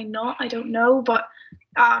that? Can I not? I don't know. But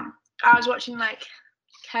I was watching like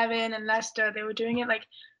Kevin and Lester. They were doing it like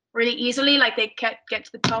really easily. Like they kept get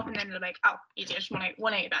to the top, and then they're like, oh, easy, just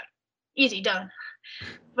 180 back, easy, done.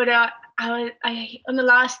 But I on the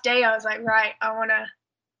last day I was like, right, I wanna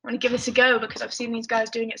give this a go because I've seen these guys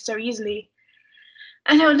doing it so easily.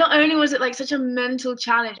 And not only was it like such a mental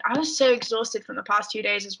challenge, I was so exhausted from the past 2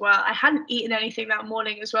 days as well. I hadn't eaten anything that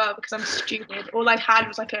morning as well because I'm stupid. All I'd had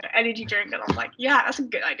was like an energy drink, and I'm like, yeah, that's a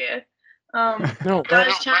good idea. No,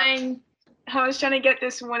 I was trying to get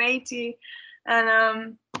this 180,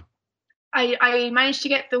 and I managed to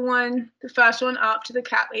get the first one up to the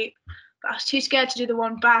cat leap, but I was too scared to do the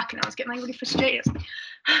one back, and I was getting like really frustrated. I was like,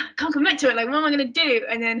 I can't commit to it. Like, what am I gonna do?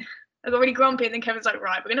 And then I got really grumpy, and then Kevin's like,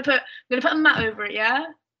 right, we're gonna put a mat over it, yeah.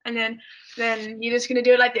 And then you're just gonna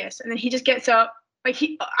do it like this. And then he just gets up, like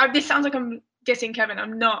this sounds like I'm dissing Kevin.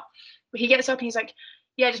 I'm not. But he gets up and he's like,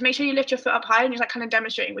 yeah, just make sure you lift your foot up high, and he's like kind of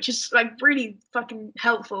demonstrating, which is like really fucking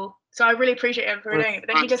helpful. So I really appreciate him for doing it.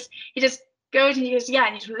 But then he just goes and he goes, yeah,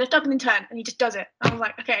 and you just lift up and then turn, and he just does it. And I was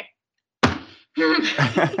like, okay.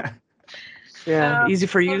 Yeah, easy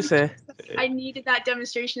for you to say. I needed that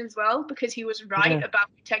demonstration as well because he was right about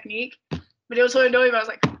the technique, but it was so annoying. I was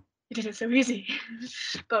like, you did it so easy.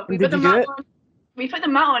 But we put the mat on. We put the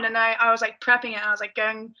mat on, and I was like prepping it. I was like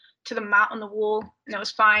going to the mat on the wall, and it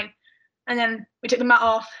was fine. And then we took the mat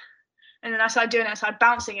off, and then I started doing it. I started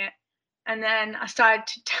bouncing it, and then I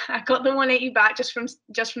got the 180 back just from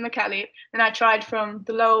the cat leap. Then I tried from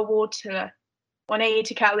the lower wall to 180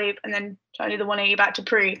 to cat leap, and then tried to do the 180 back to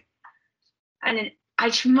pre. And then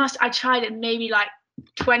I tried it maybe like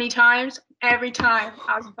 20 times. Every time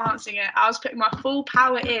I was bouncing it, I was putting my full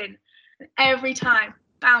power in, and every time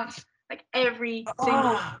bounce, like every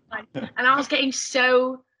single time. And I was getting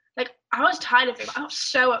so like I was tired of it, but I was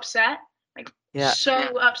so upset,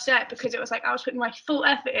 so upset because it was like I was putting my full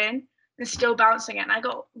effort in and still bouncing it. And I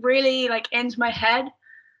got really like into my head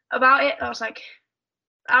about it. I was like,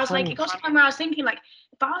 it got to the point where I was thinking like,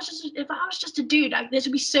 if I was just a dude, like this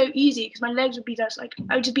would be so easy because my legs would be just like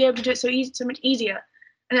I would just be able to do it so much easier.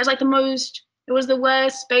 And it was like it was the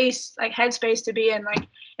worst space, like headspace to be in. Like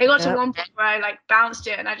it got to one point where I like bounced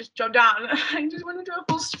it and I just dropped down. I just went into a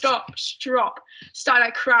full strop, started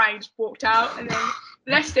like crying, just walked out. And then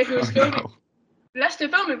Lester, who was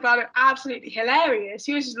filming found it absolutely hilarious.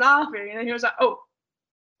 He was just laughing, and then he was like, "Oh,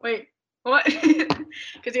 wait, what?"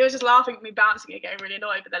 Because he was just laughing at me bouncing it, getting really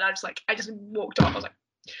annoyed. But then I just walked off. I was like,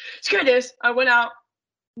 screw this. I went out,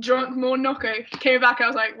 drunk more Nocco, came back. I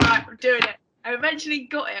was like, right, I'm doing it. I eventually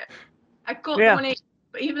got it. I got the 180,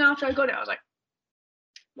 but even after I got it, I was like,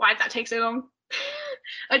 why did that take so long?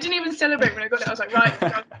 I didn't even celebrate when I got it. I was like, right,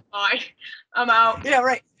 bye, I'm out. Yeah,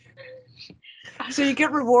 right. So you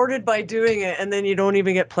get rewarded by doing it, and then you don't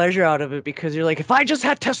even get pleasure out of it because you're like, if I just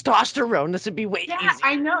had testosterone, this would be way easier. Yeah,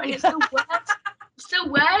 I know, and it's the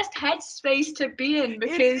worst headspace to be in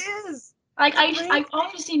because it is. Like I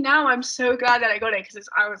obviously now I'm so glad that I got it because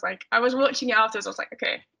I was watching it afterwards. I was like,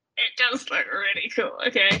 okay, it does look really cool.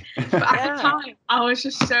 Okay, but at the time I was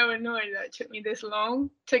just so annoyed that it took me this long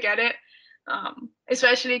to get it.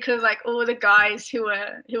 Especially because like all the guys who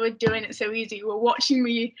were doing it so easy were watching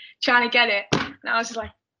me trying to get it, and I was just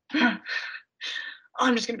like,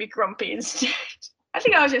 I'm just gonna be grumpy instead. I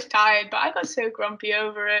think I was just tired, but I got so grumpy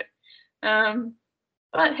over it.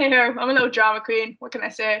 But hey ho, I'm a little drama queen. What can I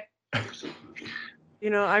say?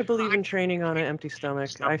 I believe in training on an empty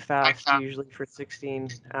stomach. I fast usually for 16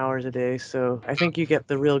 hours a day, so I think you get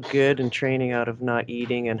the real good and training out of not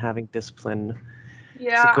eating and having discipline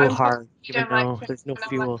Yeah, to go I'm hard, you even don't like though there's no when I'm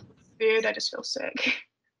fuel. like food. I just feel sick.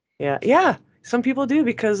 Yeah. Some people do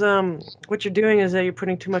because what you're doing is that you're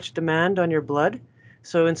putting too much demand on your blood.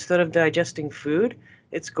 So instead of digesting food,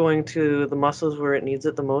 it's going to the muscles where it needs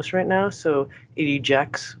it the most right now. So it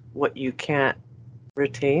ejects what you can't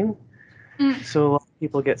retain. So a lot of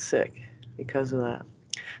people get sick because of that.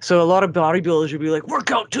 So a lot of bodybuilders would be like, work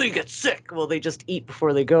out till you get sick. Well, they just eat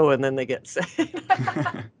before they go and then they get sick.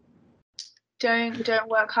 Don't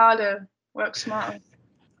work harder, work smarter.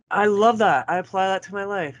 I love that. I apply that to my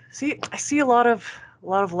life. See, I see a lot of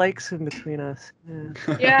likes in between us.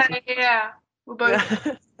 Yeah. We're both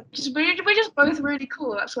Yeah. we're just both really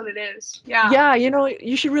cool. That's what it is. Yeah. Yeah,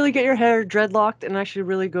 you should really get your hair dreadlocked, and I should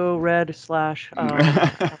really go red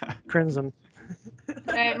 / crimson.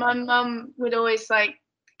 My mum would always like,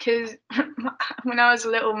 because when I was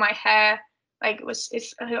little, my hair like it was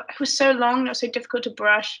so long, it was so difficult to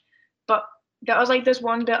brush, but there was like this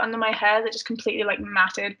one bit under my hair that just completely like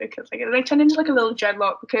matted because like it like turned into like a little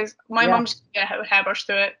dreadlock because my mum just get her hairbrush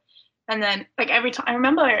through it, and then like every time I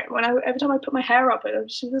remember every time I put my hair up, it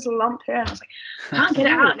was just this lump here, and I was like, I can't get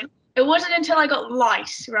it out. And it wasn't until I got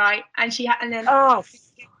lice, right, and then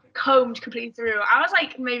combed completely through. I was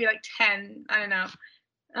like maybe like 10, I don't know.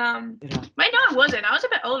 Wait, no, I wasn't. I was a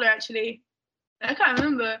bit older actually. I can't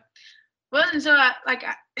remember. It wasn't until I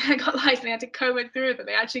got lice and I had to comb it through that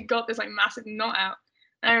they actually got this like massive knot out.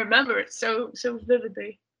 And I remember it so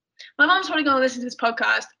vividly. My mom's probably gonna listen to this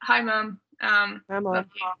podcast. Hi, Mom. Hi, Mom.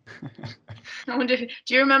 I wonder do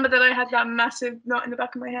you remember that I had that massive knot in the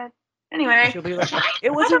back of my head? Anyway, she'll be like,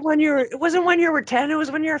 it wasn't when you were 10. It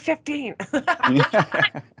was when you were 15.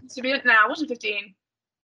 To be I wasn't 15.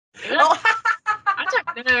 I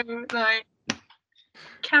don't know. Like,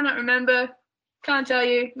 cannot remember. Can't tell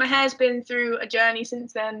you. My hair's been through a journey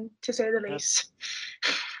since then, to say the least.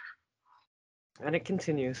 And it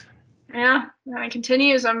continues. Yeah, and it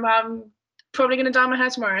continues. I'm probably gonna dye my hair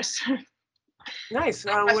tomorrow. So. Nice.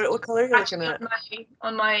 What color are you looking at?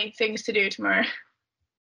 On my things to do tomorrow.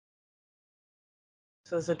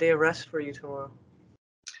 So it's a day of rest for you tomorrow.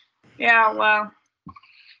 Yeah, well,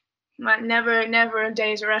 never a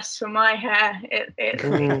day's rest for my hair. It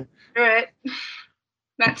through it.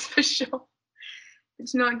 That's for sure.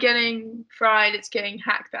 It's not getting fried. It's getting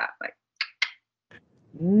hacked at. Like.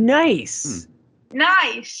 Nice.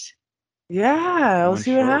 Nice. Yeah, we'll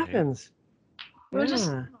see what happens. We'll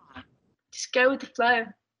just go with the flow,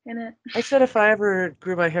 innit? I said if I ever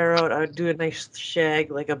grew my hair out, I would do a nice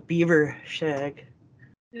shag, like a beaver shag.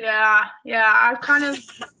 Yeah. I kind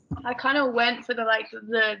of went for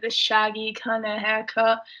the shaggy kind of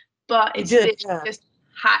haircut, but it's just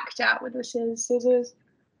hacked out with the scissors.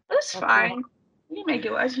 That's fine. You make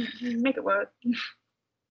it work. You make it work.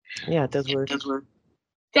 Yeah, it does work.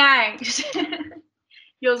 Thanks.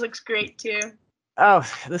 Yours looks great too. Oh,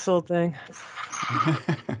 this old thing.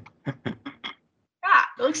 It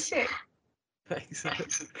looks sick. Thanks.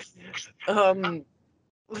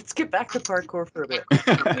 Let's get back to parkour for a bit.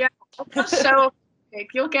 Yeah, that's so sick.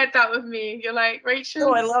 You'll get that with me. You're like, Rachel.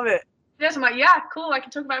 Oh, I love it. Yes, I'm like, yeah, cool. I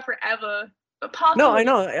can talk about it forever. But parkour. No, I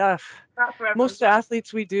know. Yeah. Most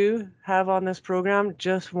athletes we do have on this program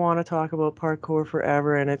just want to talk about parkour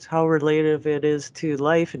forever, and it's how relative it is to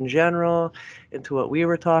life in general, and to what we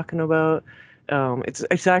were talking about.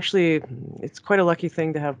 It's actually quite a lucky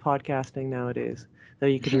thing to have podcasting nowadays,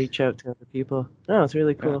 that you can reach out to other people. No, it's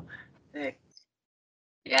really cool.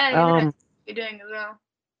 Yeah, you're doing as well.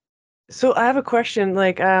 So I have a question,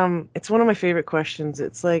 like, it's one of my favorite questions.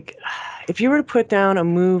 It's like, if you were to put down a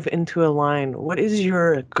move into a line, what is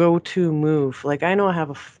your go-to move? Like, I know I have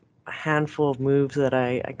a handful of moves that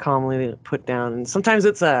I commonly put down, and sometimes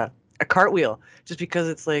it's a cartwheel, just because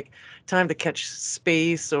it's like time to catch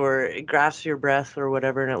space, or it grasps your breath or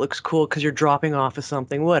whatever, and it looks cool because you're dropping off of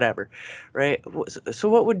something, whatever, right? So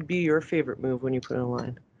what would be your favorite move when you put in a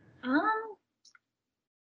line?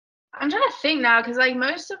 I'm trying to think now, because like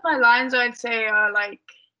most of my lines I'd say are like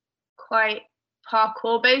quite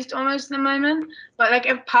parkour based almost at the moment. But like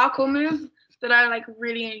a parkour move that I like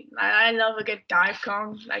really, I love a good dive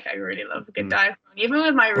Kong. Like I really love a good dive Kong. Even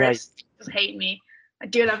with my wrist, just hate me. I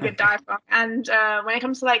do love a good dive Kong. And when it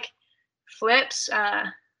comes to like flips,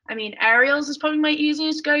 I I mean, aerials is probably my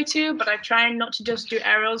easiest go-to, but I try not to just do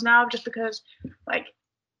aerials now, just because, like,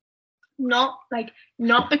 not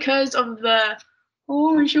because of the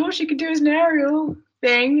sure she could do an aerial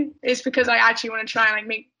thing. It's because I actually want to try and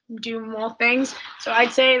like do more things. So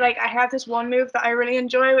I'd say like I have this one move that I really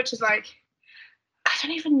enjoy, which is like I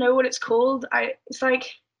don't even know what it's called. It's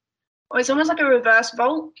almost like a reverse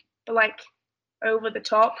vault, but like over the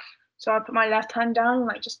top. So I put my left hand down and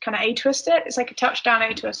like just kind of A twist it. It's like a touchdown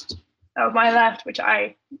A twist of my left, which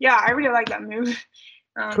I really like that move.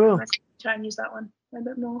 Cool. Let's try and use that one a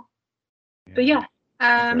bit more. But yeah,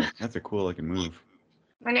 that's a cool looking move.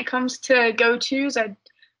 when it comes to go-tos,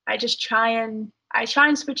 I just try and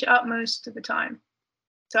switch it up most of the time.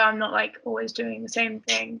 So I'm not like always doing the same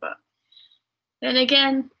thing. But then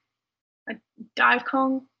again, a dive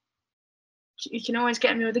Kong, you can always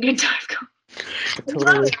get me with a good dive Kong.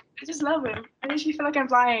 Totally. I just love it. I literally feel like I'm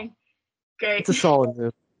flying. Great. It's a solid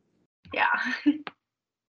move. Yeah.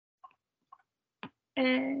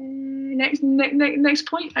 Next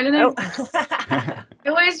point. I don't know. I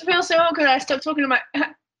always feel so awkward. I stop talking to my.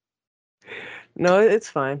 No, it's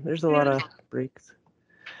fine. There's a lot of breaks.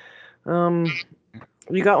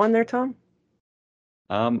 You got one there, Tom?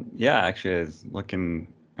 Yeah, actually, I was looking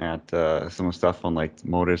at some stuff on like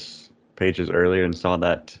Modus pages earlier and saw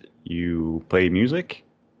that you play music.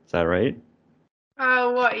 Is that right?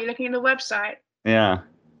 Oh, what? Are you looking at the website? Yeah.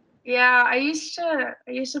 Yeah, I used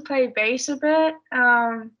to play bass a bit.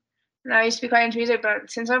 And I used to be quite into music, but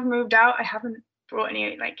since I've moved out, I haven't brought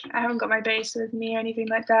any I haven't got my bass with me or anything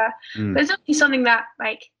like that. But it's definitely something that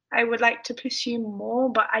like I would like to pursue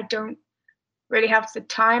more, but I don't really have the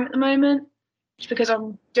time at the moment just because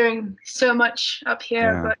I'm doing so much up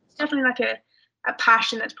here. Yeah. But it's definitely like a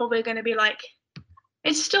passion that's probably going to be like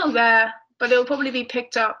it's still there, but it'll probably be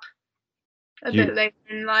picked up a bit later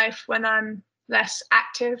in life when I'm less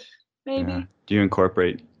active, maybe. Yeah. Do you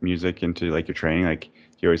incorporate music into like your training? Like, do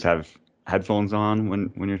you always have headphones on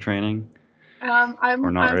when you're training? Or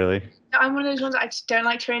not really? I'm one of those ones I just don't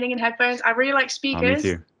like training in headphones. I really like speakers.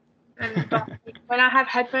 Me too. But when I have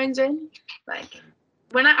headphones in, like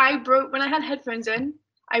when I had headphones in,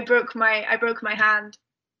 I broke my hand,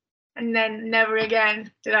 and then never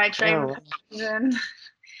again did I train with headphones in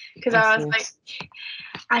because I was like,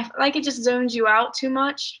 I feel like it just zones you out too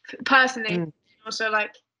much personally. Also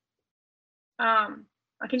like, I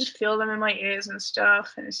can just feel them in my ears and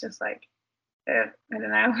stuff, and it's just like, I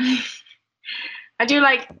don't know. I do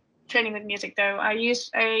like training with music though. I use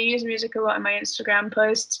music a lot in my Instagram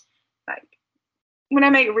posts. Like when I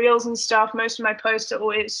make reels and stuff, most of my posts are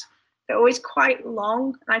always quite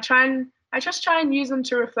long, and I just try and use them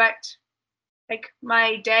to reflect like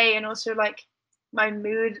my day and also like my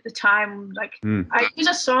mood at the time. Like I use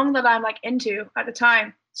a song that I'm like into at the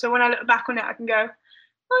time, so when I look back on it, I can go,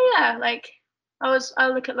 oh yeah, like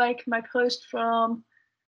I'll look at like my post from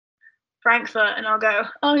Frankfurt and I'll go,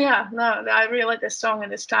 oh yeah, no, I really like this song at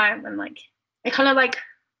this time, and like it kind of like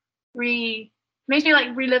makes me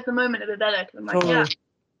like relive the moment a bit better, because I'm like, yeah,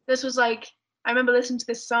 this was like I remember listening to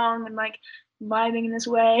this song and like vibing in this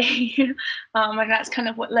way. And that's kind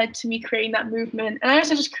of what led to me creating that movement. And I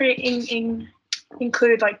also just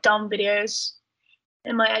include like dumb videos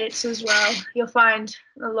in my edits as well. You'll find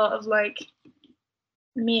a lot of like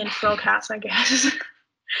me and frog hats, I guess.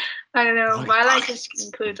 I don't know, but I like to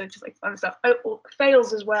include like just like fun stuff. Oh,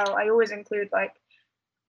 fails as well. I always include like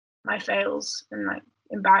my fails and like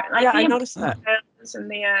embarrassing. Like, I noticed that.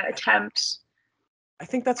 And the attempts. I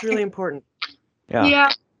think that's really important.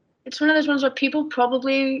 Yeah, it's one of those ones where people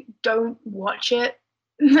probably don't watch it.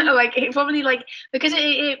 Like it probably like because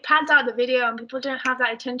it pads out the video and people don't have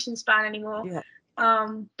that attention span anymore. Yeah.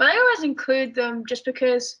 But I always include them just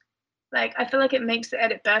because like I feel like it makes the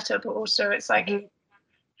edit better, but also it's like,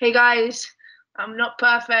 hey guys, I'm not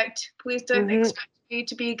perfect. Please don't expect me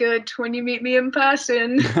to be good when you meet me in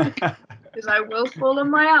person, because I will fall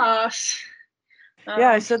on my ass.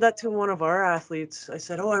 Yeah, I said that to one of our athletes. I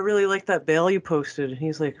said, oh, I really like that bail you posted. And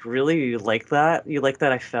he's like, really? You like that? You like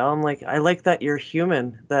that I fell? I'm like, I like that you're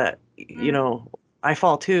human, that, you know, I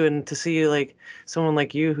fall too. And to see like someone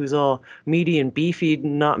like you who's all meaty and beefy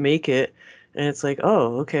not make it. And it's like,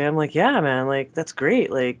 oh, okay. I'm like, yeah, man, like, that's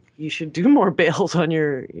great. Like, you should do more bails on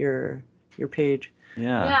your page.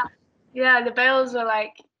 Yeah, the bails are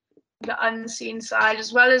like the unseen side,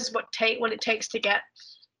 as well as what it takes to get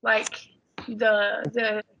like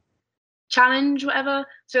the challenge, whatever.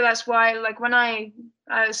 So that's why like when I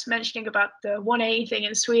was mentioning about the 180 thing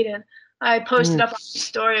in Sweden, I posted up a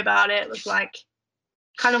story about it with like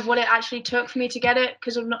kind of what it actually took for me to get it,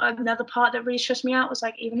 because another part that really stressed me out was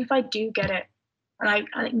like, even if I do get it,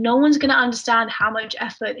 and no one's gonna understand how much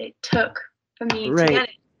effort it took for me to get it.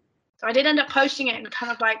 So I did end up posting it and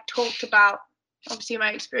kind of like talked about obviously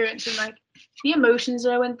my experience and like the emotions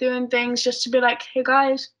that I went through and things, just to be like, hey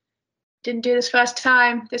guys, didn't do this first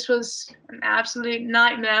time. This was an absolute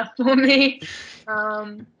nightmare for me,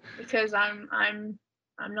 because I'm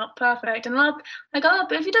not perfect. And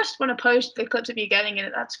if you just want to post the clips of you getting in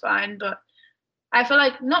it, that's fine. But I feel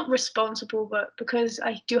like not responsible, but because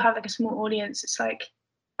I do have like a small audience, it's like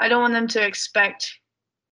I don't want them to expect.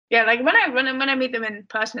 Yeah, like when I meet them in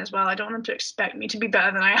person as well, I don't want them to expect me to be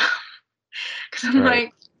better than I am, because I'm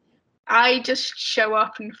like, I just show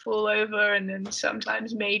up and fall over, and then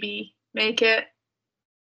sometimes maybe make it.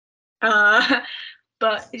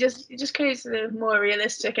 But it just creates a more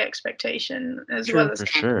realistic expectation as well as for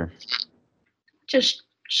sure. Just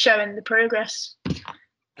showing the progress.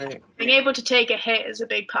 Right. Being able to take a hit is a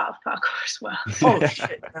big part of parkour as well. Oh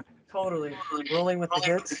shit! Totally. Rolling with the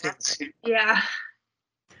hits. Yeah.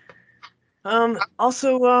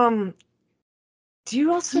 Also, do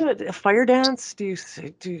you also fire dance? Do you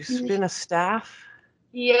spin a staff?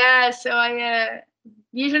 Yeah. So I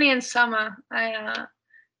usually in summer I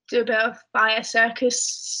do a bit of fire circus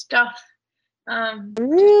stuff.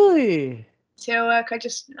 Really? So I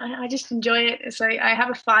just enjoy it. It's like I have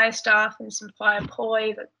a fire staff and some fire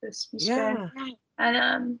poi that this spin.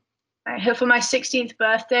 And for my 16th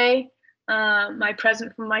birthday, my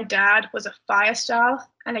present from my dad was a fire staff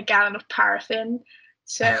and a gallon of paraffin.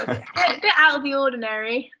 So a bit out of the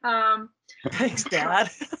ordinary. Thanks,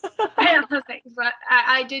 Dad.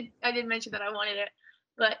 I did mention that I wanted it,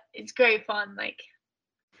 but it's great fun. Like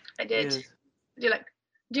I do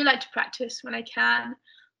like to practice when I can,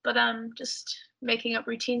 but just making up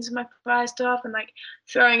routines with my fire stuff and like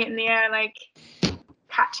throwing it in the air, like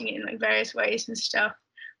catching it in like various ways and stuff.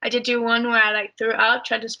 I did do one where I like threw it up,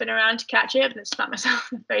 tried to spin around to catch it, but then slapped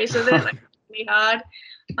myself in the face with it like really hard.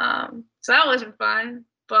 So that wasn't fun.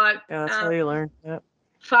 But yeah, that's how you learn. Yeah.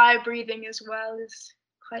 Fire breathing as well is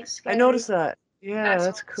quite scary. I noticed that. Yeah,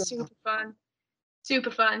 that's cool. Super fun.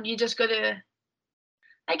 Super fun. You just gotta.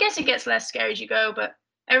 I guess it gets less scary as you go, but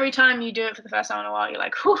every time you do it for the first time in a while, you're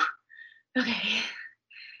like, whew, okay.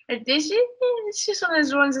 It's just one of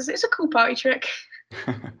those ones. It's a cool party trick.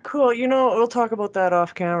 Cool. You know, we'll talk about that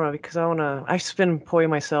off camera because I spin poi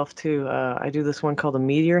myself too. I do this one called a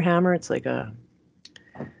meteor hammer. It's like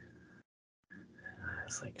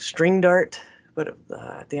string dart, but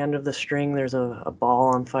at the end of the string, there's a ball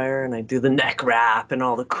on fire, and I do the neck wrap and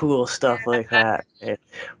all the cool stuff like that.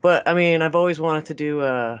 But I mean, I've always wanted to do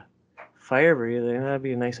fire breathing. That'd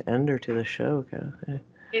be a nice ender to the show.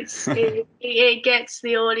 It gets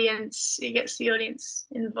the audience. It gets the audience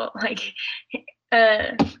involved, like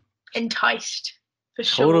enticed for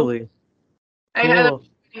sure. Totally. I had up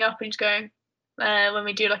and just going when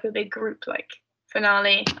we do like a big group like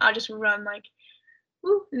finale. I'll just run like,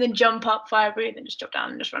 woo, and then jump up, fire breathe, and just drop down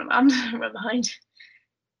and just run around, run behind.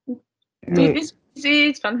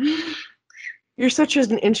 It's fun. You're such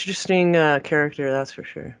an interesting character, that's for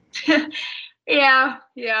sure. Yeah,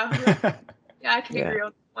 I can agree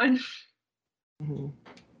on that one. Mm-hmm.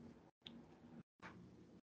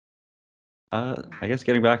 I guess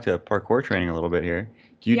getting back to parkour training a little bit here.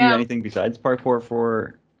 Do you do anything besides parkour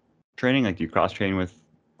for training? Like, do you cross train with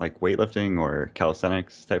like weightlifting or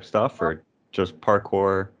calisthenics type stuff, or just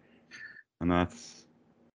parkour? And that's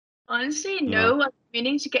honestly no. I'm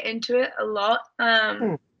meaning to get into it a lot.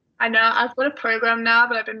 I know I've got a program now,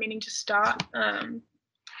 but I've been meaning to start when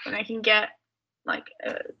I can get like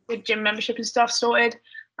a good gym membership and stuff sorted.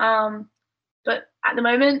 But at the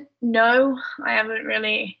moment, no, I haven't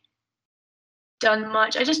really done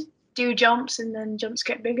much. I just do jumps and then jumps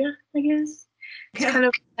get bigger, I guess. It's kind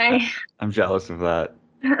of I'm jealous of that.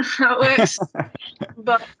 how it works.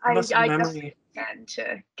 But I definitely plan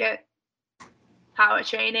to get power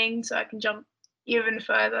training so I can jump even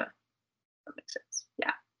further. That makes sense.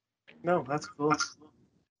 Yeah. No, that's cool.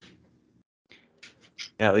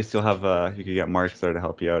 Yeah, at least you'll have you could get Mark there to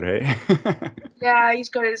help you out, hey? Yeah, he's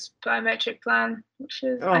got his plyometric plan, which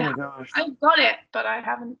is my gosh. I've got it, but I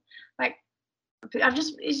haven't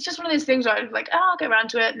it's just one of those things where I'm like, I'll get around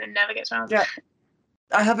to it and then never gets around to it.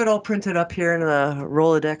 I have it all printed up here in the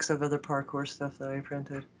Rolodex of other parkour stuff that I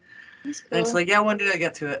printed. That's cool. And it's like, when did I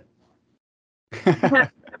get to it?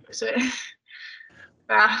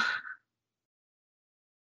 Wow.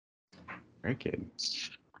 Very good.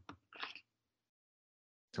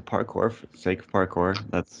 So parkour, for the sake of parkour,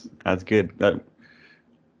 that's good. That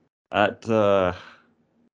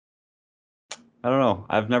I don't know.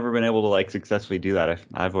 I've never been able to like successfully do that.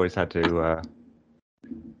 I've always had to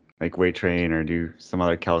like weight train or do some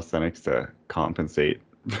other calisthenics to compensate,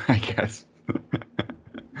 I guess.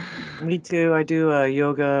 Me too. I do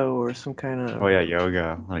yoga or some kind of Oh yeah,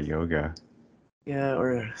 yoga. A lot of yoga. yeah,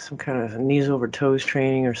 or some kind of knees over toes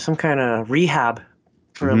training or some kind of rehab,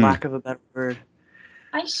 for a Mhm. lack of a better word.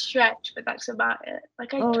 I stretch, but that's about it.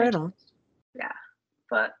 Like I Oh, try right to, on. yeah,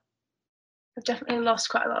 but I've definitely lost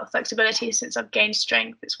quite a lot of flexibility since I've gained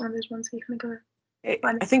strength. It's one of those ones you can go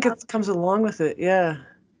find I think out. it comes along with it. Yeah,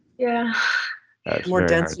 Yeah, That's more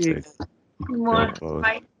very hard density. to more build both.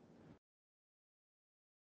 like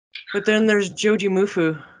But then there's Joji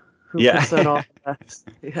Mufu, who Yeah. puts that all.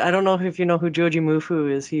 I don't know if you know who Joji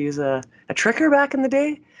Mufu is. He's a tricker back in the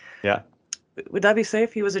day. Yeah. Would that be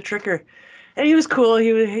safe? He was a tricker. And he was cool.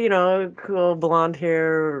 He was, cool blonde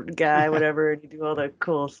hair guy, whatever. And he'd do all the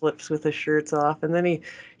cool flips with his shirts off. And then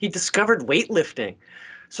he discovered weightlifting.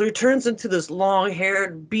 So he turns into this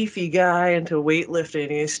long-haired, beefy guy into weightlifting.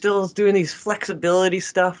 And he's still doing these flexibility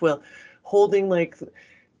stuff while holding like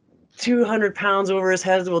 200 pounds over his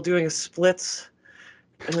head while doing splits.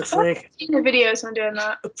 And it's like, seen the videos on doing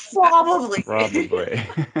that. probably. Probably.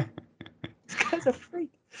 This guy's a freak.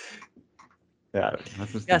 Yeah,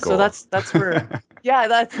 that's just the Yeah, so goal. that's where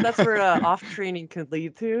that's where off training could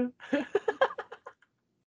lead to.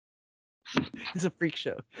 It's a freak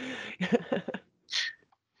show.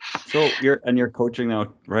 So you're coaching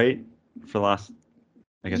now, right? For the last,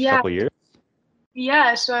 I guess, Yeah, couple of years.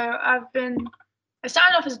 yeah. So I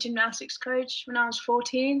started off as a gymnastics coach when I was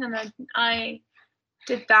 14, and then I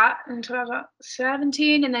did that until I was about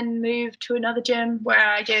 17, and then moved to another gym where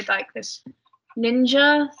I did like this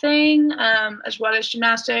ninja thing, as well as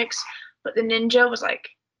gymnastics. But the ninja was like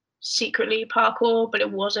secretly parkour, but it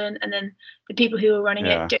wasn't. And then the people who were running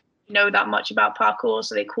Yeah. it didn't know that much about parkour,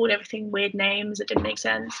 so they called everything weird names that didn't make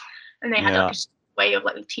sense. And they had Yeah. like a way of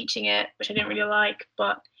like teaching it, which I didn't really like,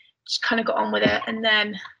 but just kind of got on with it. And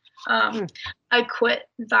then I quit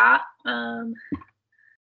that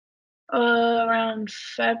around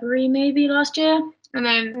February maybe last year, and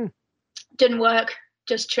then didn't work,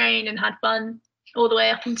 just trained and had fun all the way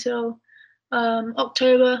up until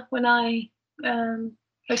October when I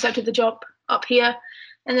accepted the job up here,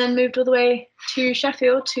 and then moved all the way to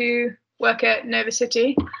Sheffield to work at Nova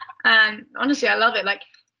City. And honestly, I love it. Like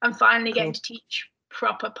I'm finally getting to teach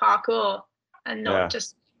proper parkour and not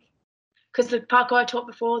just because the parkour I taught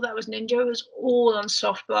before that was ninja was all on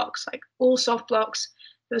soft blocks, like all soft blocks.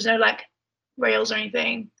 There was no like rails or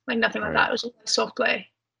anything, like nothing like that. It was all soft play.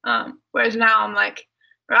 Whereas now I'm like,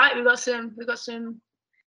 right, we've got some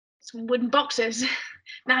wooden boxes.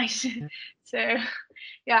 Nice. So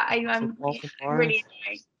yeah, I'm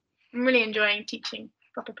really enjoying teaching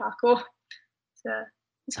proper parkour. So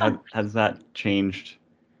it's fun. Has that changed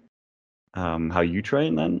how you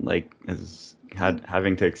train then? Like,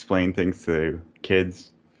 having to explain things to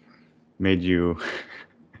kids made you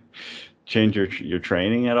change your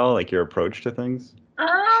training at all? Like your approach to things?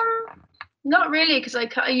 Not really, because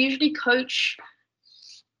I usually coach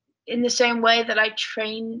in the same way that I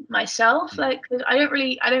train myself. Like I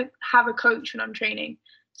don't have a coach when I'm training.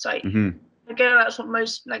 So I guess that's what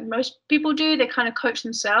most people do. They kind of coach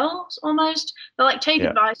themselves almost. They like take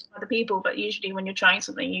advice from other people, but usually when you're trying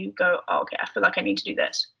something, you go, oh, okay, I feel like I need to do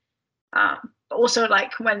this. But also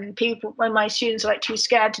like when my students are like too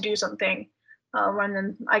scared to do something, and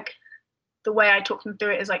then like the way I talk them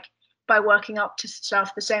through it is like by working up to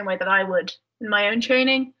stuff the same way that I would in my own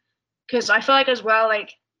training. Because I feel like as well,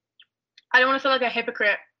 like I don't want to feel like a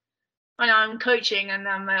hypocrite when I'm coaching and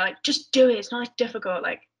I'm like, just do it. It's not difficult.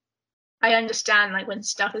 Like I understand like when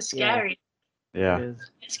stuff is scary. Yeah. I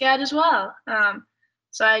get scared as well.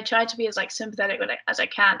 So I try to be as like sympathetic with it as I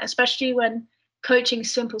can, especially when coaching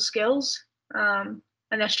simple skills, and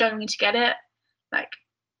they're struggling to get it. Like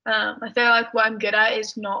I feel like what I'm good at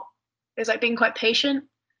is like being quite patient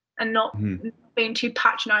and not being too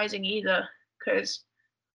patronizing either. Because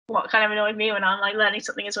what kind of annoyed me when I'm like learning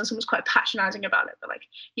something is when someone's quite patronizing about it. But like,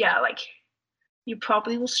 yeah, like you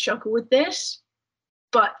probably will struggle with this,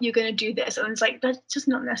 but you're gonna do this, and it's like that's just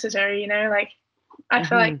not necessary, Like I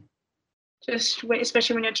feel like just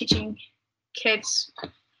especially when you're teaching kids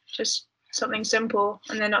just something simple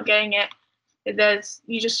and they're not getting it,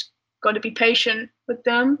 you just got to be patient with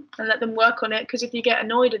them and let them work on it. Because if you get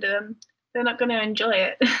annoyed at them, they're not going to enjoy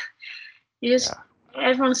it.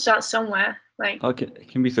 Everyone starts somewhere. Like it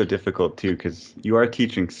can be so difficult too because you are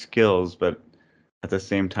teaching skills, but at the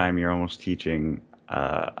same time you're almost teaching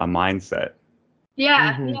a mindset.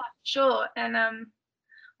 Yeah, sure. And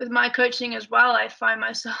with my coaching as well, I find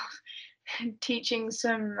myself teaching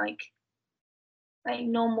some like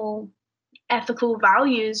normal ethical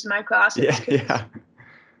values in my classes. Yeah.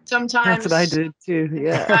 sometimes That's what I did too.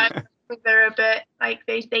 Yeah. they're a bit like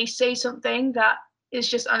they say something that is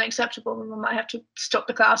just unacceptable, and I might have to stop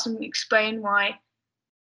the class and explain why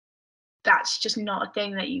that's just not a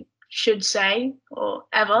thing that you should say or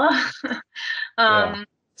ever.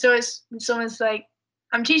 So it's almost like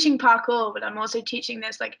I'm teaching parkour, but I'm also teaching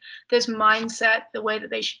this mindset, the way that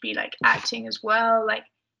they should be like acting as well, like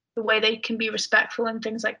the way they can be respectful and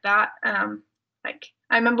things like that. Like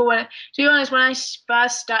I remember to be honest, when I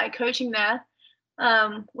first started coaching there,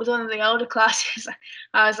 with one of the older classes,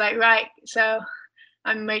 I was like, right, so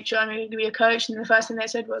I'm made sure I'm going to be a coach, and the first thing they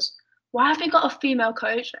said was, why have you got a female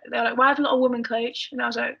coach? They're like, why have you got a woman coach? And I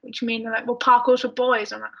was like, what do you mean? They're like, well, parkour's for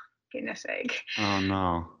boys. I'm like, goodness sake. Oh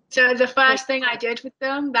no. So the first thing I did with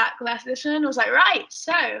them that lesson was like, right,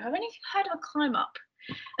 so have any of you heard of a climb up?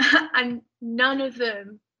 And none of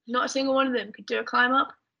them, not a single one of them, could do a climb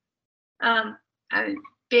up. And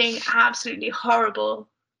being absolutely horrible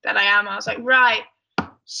that I am, I was like, right,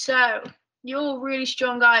 so you're all really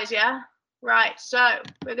strong guys, yeah? Right, so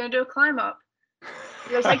we're going to do a climb up.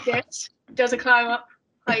 It looks like this. Does a climb up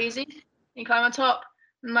quite easy. You climb on top.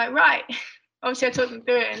 I'm like, right. Obviously, I talk them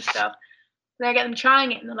through it and stuff. Then I get them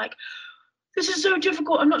trying it, and they're like, this is so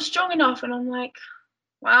difficult. I'm not strong enough. And I'm like,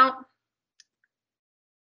 well,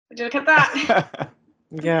 would you look at that?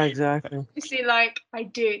 Yeah, exactly. You see, like, I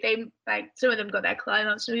do. They, like, some of them got their climb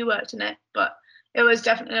up, so we worked on it. But it was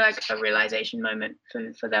definitely, like, a realization moment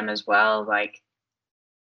for them as well. Like,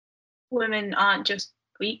 women aren't just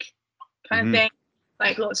weak kind of thing.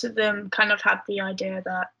 Like, lots of them kind of had the idea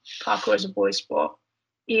that parkour is a boys' sport,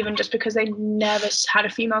 even just because they never had a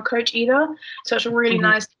female coach either. So it's really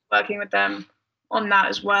nice working with them on that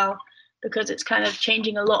as well, because it's kind of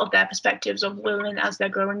changing a lot of their perspectives of women as they're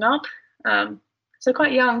growing up. So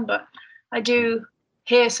quite young, but I do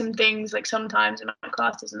hear some things like sometimes in my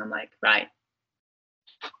classes, and I'm like, right,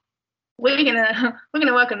 we're gonna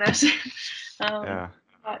work on this.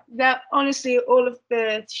 But that honestly, all of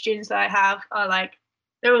the students that I have are like,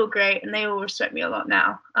 they're all great, and they all respect me a lot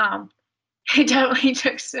now. It definitely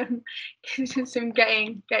took some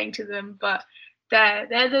getting to them, but they're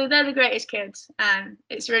the greatest kids, and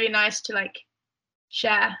it's really nice to like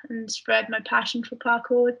share and spread my passion for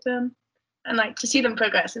parkour with them, and like to see them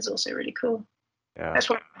progress is also really cool. Yeah, that's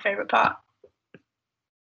probably my favorite part.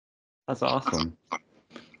 That's awesome. I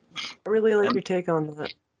really like your take on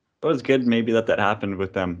that. It was good maybe that happened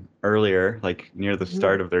with them earlier, like near the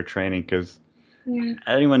start of their training, because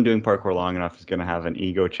anyone doing parkour long enough is going to have an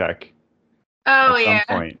ego check at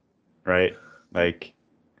some point, right? Like,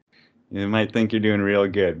 you might think you're doing real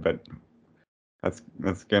good, but that's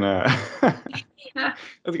gonna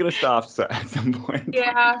that's gonna stop at some point.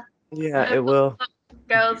 Yeah, it will.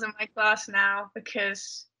 Girls in my class now,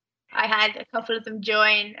 because I had a couple of them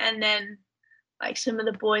join, and then like some of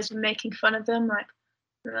the boys were making fun of them, like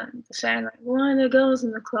saying like, why are there girls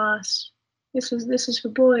in the class? This is for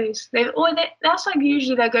boys. That's like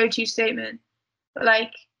usually their go-to statement. But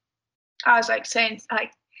like I was like saying,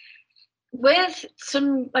 like with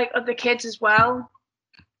some like other kids as well,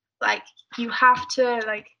 like you have to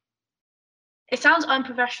like, it sounds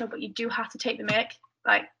unprofessional, but you do have to take the mic,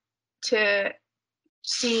 like to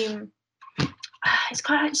seem it's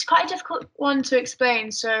quite a difficult one to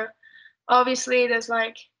explain. So obviously there's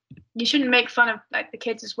like, you shouldn't make fun of like the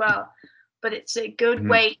kids as well, but it's a good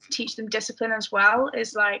way to teach them discipline as well.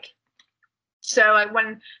 Is like, so like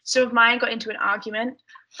when some of mine got into an argument,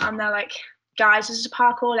 they're like, guys, this is a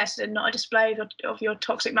parkour lesson, not a display of your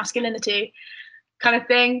toxic masculinity kind of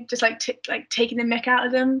thing. Just like like taking the mick out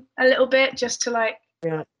of them a little bit, just to like,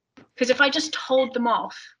 because if I just told them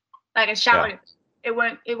off, like I shouted, it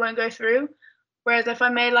won't go through. Whereas if I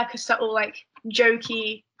made like a subtle like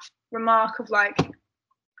jokey remark of like,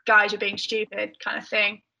 guys, you're being stupid kind of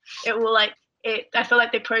thing, it will like I feel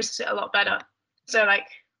like they process it a lot better. So like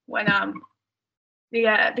when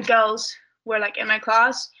the girls were like in my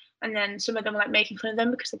class, and then some of them were like making fun of them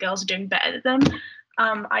because the girls are doing better than them,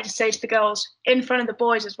 I just say to the girls in front of the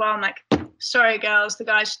boys as well, I'm like, sorry girls, the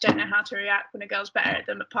guys just don't know how to react when a girl's better at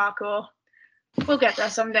them at parkour. We'll get there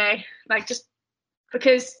someday. Like, just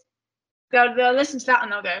because they'll listen to that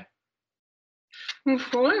and they'll go,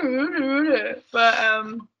 but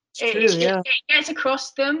it gets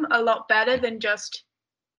across them a lot better than just,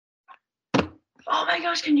 oh my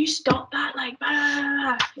gosh, can you stop that? Like, blah,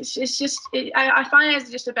 blah, blah. It's just, I find it's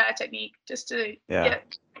just a better technique just to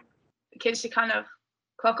get the kids to kind of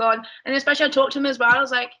clock on. And especially I talk to them as well. I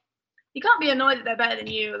was like, you can't be annoyed that they're better than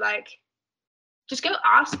you. Like, just go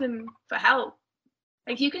ask them for help.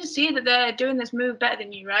 Like, you can see that they're doing this move better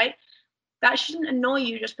than you, right? That shouldn't annoy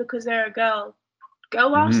you just because they're a girl.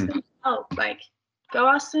 Go ask them for help. Like, go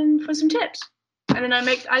ask them for some tips. And then I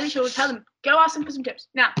literally will tell them, go ask them for some tips.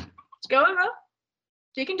 Now, let's go over.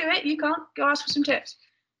 You can do it. You can't. Go ask for some tips.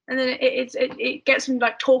 And then it gets them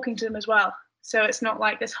like talking to them as well. So it's not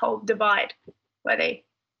like this whole divide where they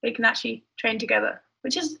can actually train together,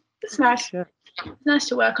 which is it's nice. Yeah. It's nice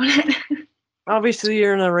to work on it. Obviously,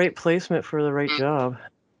 you're in the right placement for the right job.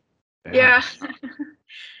 Yeah.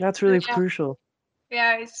 That's really Yeah. crucial.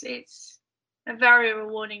 Yeah, it's a very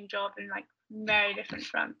rewarding job in like very different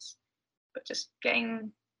fronts. But just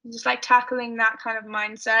like tackling that kind of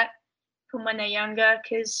mindset from when they're younger,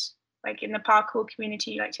 because like in the parkour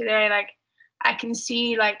community, like today, like I can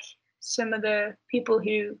see like some of the people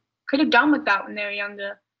who could have done with that when they were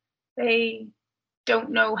younger. They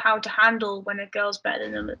don't know how to handle when a girl's better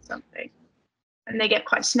than them at something, and they get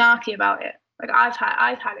quite snarky about it. Like I've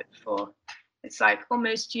had it before. It's like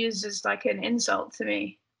almost used as like an insult to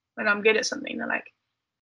me when I'm good at something. They're like,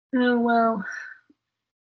 oh well,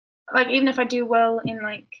 like even if I do well in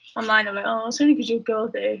like online, I'm like, oh, it's only because you're a girl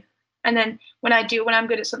though. And then when I'm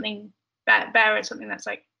good at something better at something that's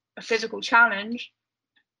like a physical challenge,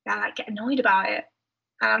 I like get annoyed about it.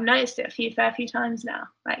 And I've noticed it a fair few times now.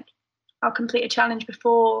 Like I'll complete a challenge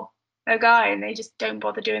before a guy, and they just don't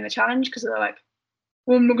bother doing the challenge because they're like,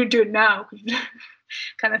 well, I'm not gonna do it now,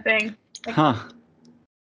 kind of thing. Like,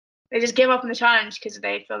 they just give up on the challenge because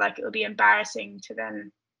they feel like it will be embarrassing to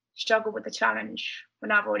then struggle with the challenge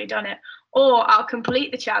when I've already done it. Or I'll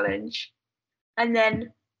complete the challenge and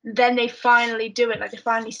then they finally do it, like they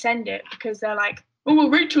finally send it because they're like, oh well,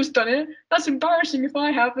 Rachel's done it. That's embarrassing if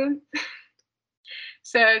I haven't.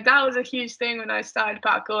 So that was a huge thing when I started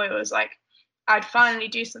parkour. It was like I'd finally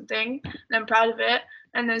do something and I'm proud of it,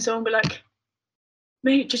 and then someone would be like,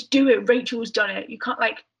 mate, just do it. Rachel's done it. You can't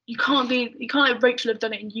like Rachel have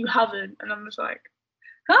done it and you haven't. And I'm just like,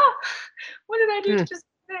 huh? What did I do to just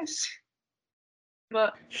this?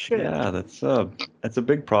 But Shit. Yeah, that's a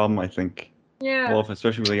big problem, I think. yeah, Well,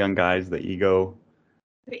 especially with the young guys, the ego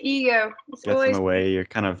the ego. It's gets in always the way. You're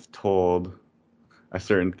kind of told a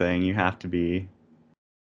certain thing. You have to be,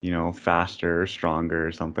 faster or stronger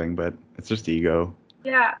or something, but it's just ego.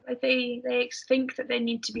 yeah, like they think that they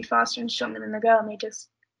need to be faster and stronger than the girl, and they just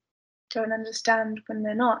don't understand when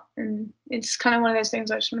they're not. And it's kind of one of those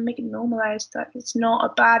things I just want to make it normalized that it's not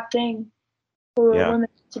a bad thing for a woman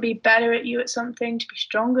to be better at you at something, to be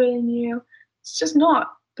stronger than you. It's just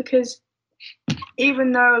not, because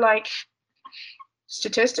even though like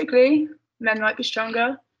statistically men might be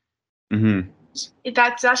stronger,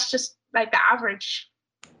 that's just like the average.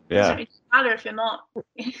 Yeah. It doesn't matter if you're not.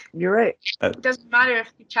 You're right. It doesn't matter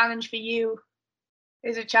if the challenge for you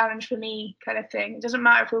is a challenge for me, kind of thing. It doesn't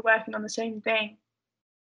matter if we're working on the same thing.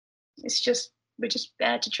 It's just we're just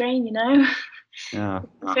there to train, Yeah.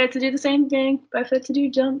 We're there to do the same thing. Both there to do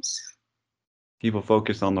jumps. People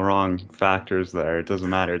focus on the wrong factors there. It doesn't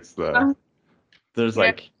matter. It's there's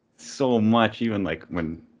like so much, even like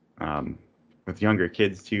when with younger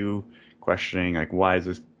kids too, questioning like, why is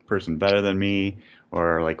this person better than me,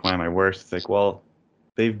 or like, why am I worse? It's like, well,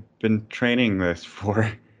 they've been training this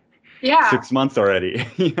for 6 months already.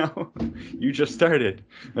 You just started.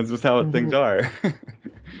 That's just how things are.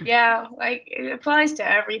 Yeah, like it applies to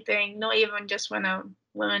everything, not even just when a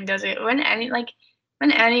woman does it. When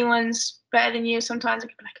anyone's better than you, sometimes it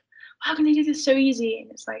can be like, how can they do this so easy?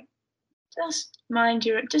 And it's like,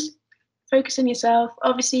 just focus on yourself.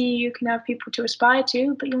 Obviously, you can have people to aspire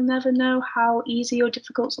to, but you'll never know how easy or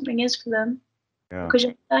difficult something is for them. Yeah. Because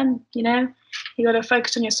you're them, you got to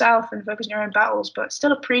focus on yourself and focus on your own battles, but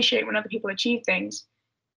still appreciate when other people achieve things.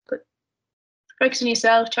 But focus on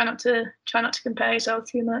yourself. Try not to compare yourself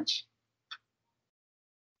too much.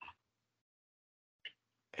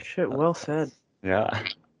 Shit, well said. Yeah.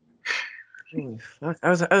 Holy fuck. I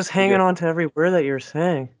was hanging on to every word that you were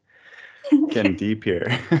saying. Getting deep here.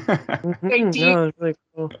 Deep. No, it was really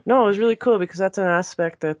cool. No, it was really cool because that's an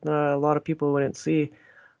aspect that a lot of people wouldn't see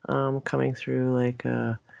coming through like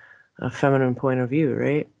a feminine point of view,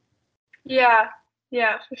 right? Yeah,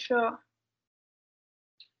 for sure.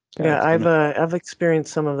 Yeah, I've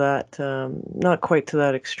experienced some of that, not quite to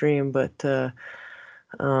that extreme, but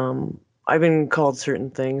I've been called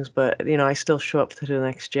certain things, but I still show up to the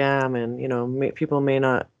next jam, and people may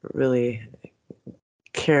not really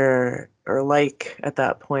care or like at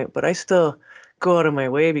that point, but I still go out of my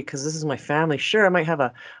way because this is my family. Sure, I might have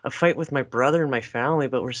a fight with my brother and my family,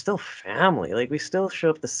 but we're still family. Like, we still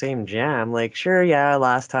show up the same jam. Like, sure, yeah,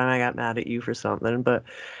 last time I got mad at you for something, but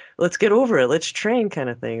let's get over it. Let's train, kind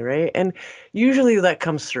of thing, right? And usually that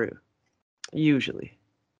comes through. Usually.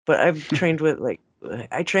 But I've trained with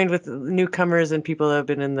I trained with newcomers and people that have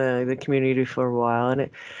been in the community for a while, and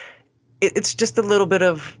it's just a little bit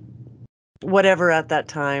of whatever at that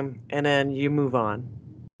time, and then you move on.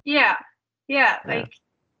 Yeah. Yeah. Like,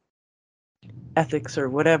 Ethics or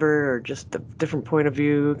whatever, or just a different point of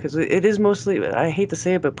view, because it is mostly, I hate to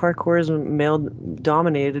say it, but parkour is male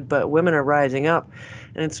dominated, but women are rising up,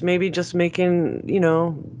 and it's maybe just making, you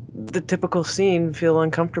know, the typical scene feel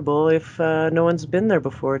uncomfortable if no one's been there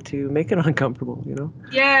before to make it uncomfortable, you know.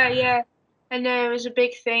 yeah. I know it was a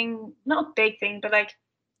big thing, not a big thing, but like,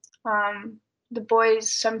 the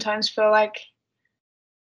boys sometimes feel like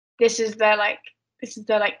this is their like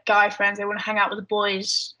guy friends. They want to hang out with the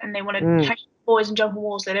boys and they want to hang out with boys and jump on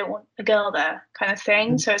walls. They don't want a girl there, kind of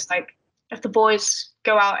thing. So it's like if the boys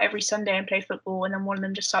go out every Sunday and play football, and then one of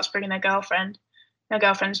them just starts bringing their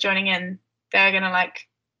girlfriend's joining in, they're gonna like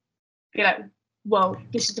be like, "Whoa,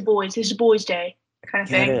 this is the boys' day," kind of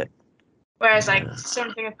Get thing. it. Whereas like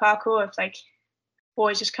something with parkour, if like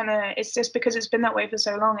boys just kind of, it's just because it's been that way for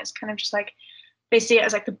so long. It's kind of just like they see it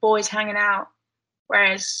as like the boys hanging out.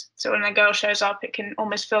 Whereas, so when a girl shows up, it can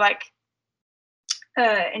almost feel like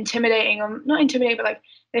intimidating, or not intimidating, but like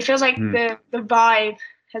it feels like the vibe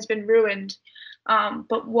has been ruined.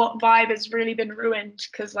 But what vibe has really been ruined?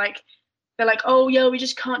 Because like they're like, oh yeah, we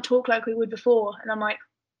just can't talk like we would before, and I'm like,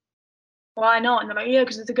 why not? And they're like, yeah,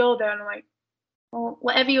 because there's a girl there, and I'm like, well,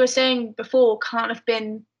 whatever you were saying before can't have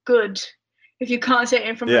been good if you can't say it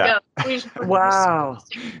in front of a girl. Wow.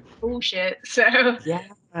 Bullshit. So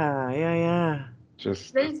Yeah.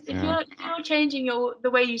 Just if you're changing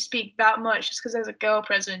the way you speak that much just because there's a girl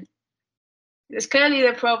present, there's clearly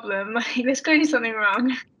a problem. Like, there's clearly something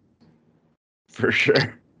wrong. For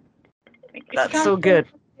sure. Like, that's so good.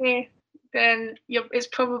 Then it's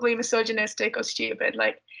probably misogynistic or stupid.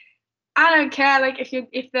 Like, I don't care. Like,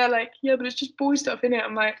 if they're like, yeah, but it's just boy stuff in it.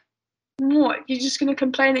 I'm like, what? You're just gonna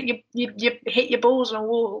complain that you hit your balls on a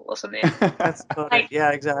wall or something? That's about it.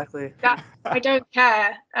 Yeah, exactly. That I don't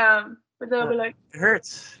care. But they'll be like, it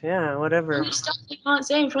hurts. Yeah, whatever. Stuff they can't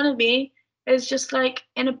say in front of me is just like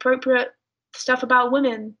inappropriate stuff about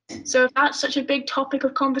women. So if that's such a big topic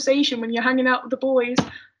of conversation when you're hanging out with the boys,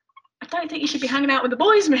 I don't think you should be hanging out with the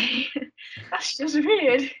boys, mate. That's just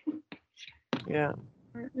weird. Yeah.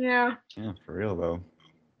 Yeah, for real though.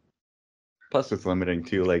 Plus it's limiting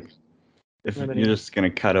too, like if Limiting. you're just gonna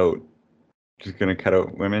cut out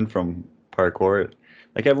women from parkour,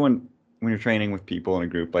 like everyone, when you're training with people in a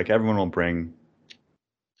group, like everyone will bring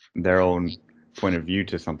their own point of view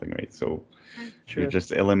to something, right? So True. you're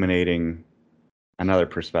just eliminating another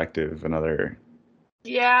perspective, another.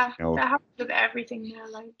 Yeah, that happens with everything now,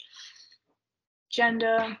 like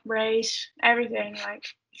gender, race, everything. Like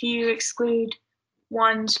if you exclude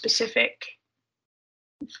one specific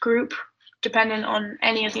group, dependent on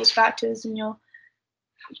any of these factors, and you're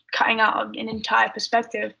cutting out an entire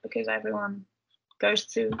perspective because everyone goes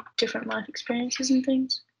through different life experiences and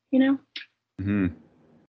things, you know? Mm-hmm.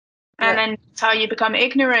 And then that's how you become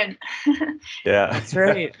ignorant. Yeah. That's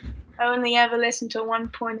right. Only ever listen to one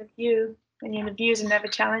point of view. When your views are never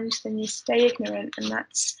challenged, then you stay ignorant, and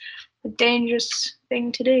that's a dangerous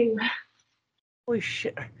thing to do. Holy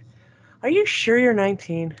shit. Are you sure you're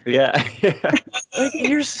 19? Yeah. Like,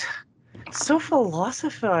 you're so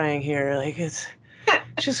philosophizing here. Like, it's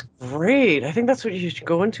just great. I think that's what you should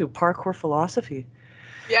go into, parkour philosophy.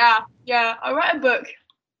 Yeah. I write a book.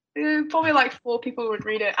 Probably like 4 people would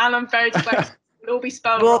read it, and I'm very dyslexic. It would all be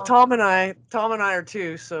spelled wrong. Tom and I are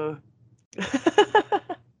too, so.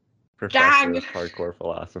 Professor of parkour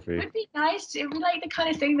philosophy. It would be nice. It would be like the kind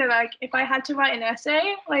of thing that, like, if I had to write an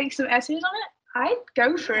essay, like some essays on it, I'd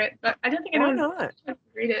go for it. But I don't think anyone would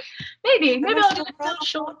read it. Maybe I'll do a little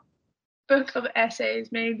short book of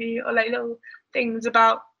essays, maybe, or like little things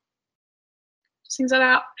about things like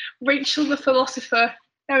that. Rachel the philosopher.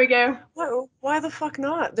 There we go. Why the fuck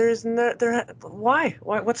not? There's no there. Why?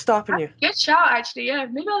 What's stopping you? Good shout, actually. Yeah,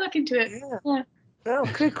 maybe I'll look into it. Yeah. Oh,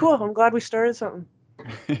 okay, cool. I'm glad we started something.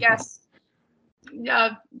 Yes.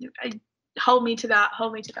 Hold me to that. I'll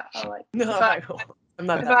like. No, I'm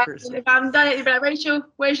not that person. If I haven't done it, you'll be like, Rachel,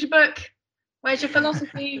 where's your book? Where's your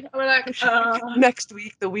philosophy? Or like, next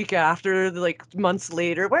week, the week after, like months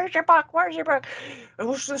later, where's your book? I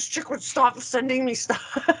wish this chick would stop sending me stuff.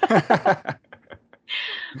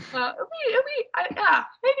 Well, maybe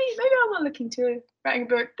I will look into writing a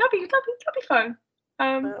book. That'd be fun.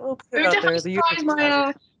 It would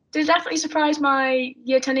definitely surprise my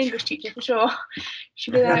year 10 English teacher for sure.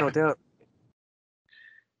 She'd be like, no doubt.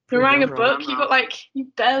 You're writing a book. You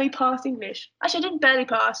barely passed English. Actually, I didn't barely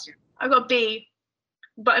pass. I got a B,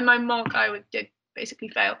 but in my mock I did basically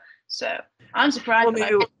fail. So I'm surprised.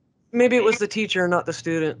 Well, maybe it was the teacher, not the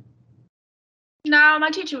student. No, my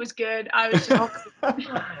teacher was good. I was just I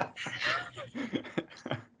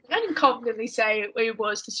can confidently say it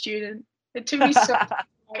was the student. It took me so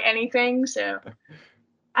like anything. So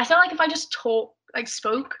I felt like if I just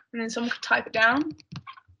spoke, and then someone could type it down,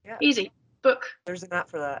 Yeah. easy book. There's an app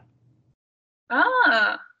for that.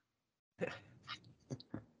 Ah,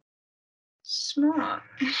 smart.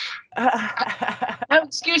 No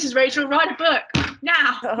excuses, Rachel. Write a book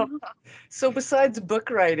now. So besides book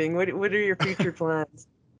writing, what are your future plans?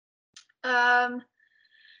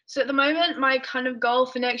 So at the moment, my kind of goal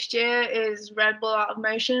for next year is Red Bull out of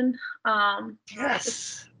motion.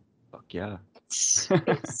 Yes. Fuck yeah.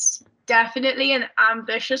 It's definitely an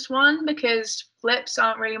ambitious one because flips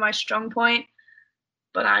aren't really my strong point,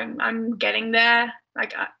 but I'm getting there.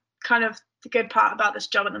 Like kind of the good part about this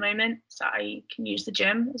job at the moment is that I can use the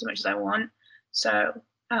gym as much as I want. So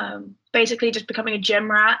basically just becoming a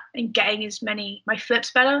gym rat and getting my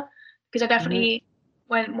flips better, because I definitely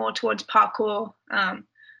went more towards parkour.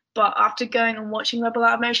 But after going and watching Rebel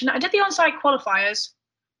Out of Motion, I did the on-site qualifiers,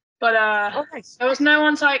 but Nice. there was no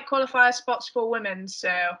on-site qualifier spots for women,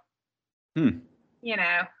 so you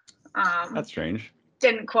know, That's strange.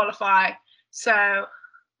 didn't qualify. So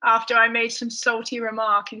after I made some salty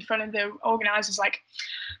remark in front of the organisers, like,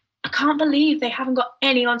 I can't believe they haven't got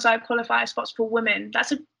any on-site qualifier spots for women.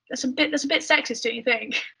 That's a bit sexist, don't you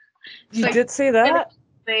think? You did say that?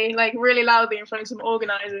 They really loudly in front of some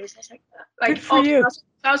organisers. I was Good for you.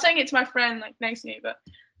 I was saying it to my friend next to me, but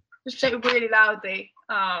just say it really loudly,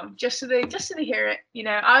 just so they hear it.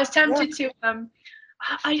 I was tempted to.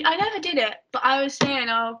 I never did it, but I was saying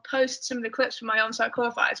I'll post some of the clips from my on-site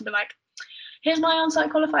qualifiers and be like, here's my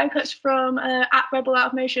on-site qualifier clips from at Rebel Out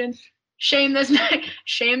of Motion. Shame there's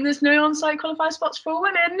no on-site qualifier spots for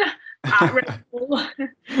women at Red Bull.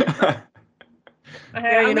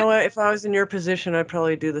 Yeah, you know what? If I was in your position, I'd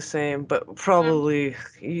probably do the same. But probably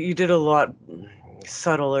you did a lot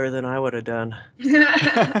subtler than I would have done.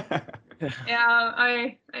 Yeah,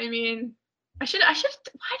 I mean, I should.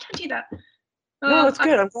 Why did I do that? No, it's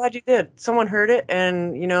good. I'm glad you did. Someone heard it,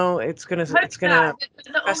 and it's gonna the fester in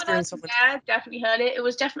organizer someone's. definitely heard it. It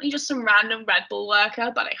was definitely just some random Red Bull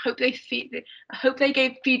worker, but I hope they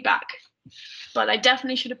gave feedback. But I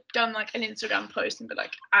definitely should have done like an Instagram post and be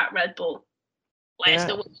like, at Red Bull, where's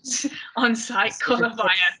the women's on-site qualifier?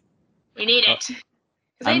 We need it.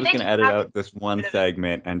 I'm just gonna edit out this one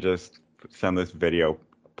segment and just send this video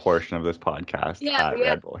portion of this podcast at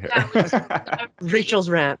Red Bull here. Yeah, Rachel's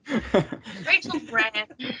rant. Rachel's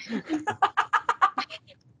rant.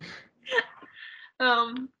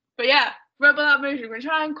 But yeah, Rebel Out Motion. We're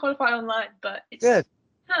trying to qualify online, but it's good.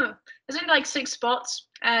 There's only like 6 spots,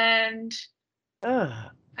 and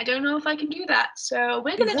I don't know if I can do that. So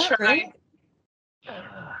we're gonna try. Right?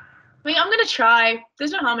 I mean, I'm gonna try.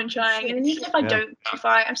 There's no harm in trying, and even if I don't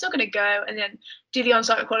qualify, I'm still gonna go and then do the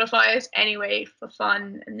on-site qualifiers anyway for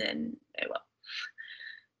fun, and then it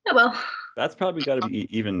will. That's probably got to be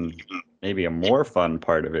even maybe a more fun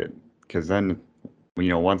part of it, because then,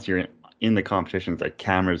 once you're in the competitions, like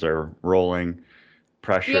cameras are rolling,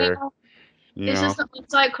 pressure. Yeah. It's just the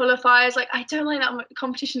on-site qualifiers. Like, I don't like that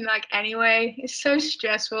competition. Like, anyway, it's so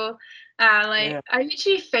stressful. I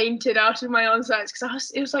literally fainted after my on-sites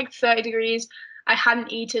because it was like 30 degrees. I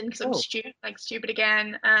hadn't eaten because I'm stupid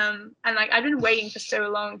again. And like I've been waiting for so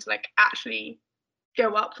long to like actually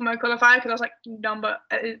go up for my qualifier because I was like number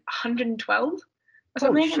 112 or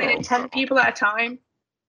something, and they did 10 people at a time.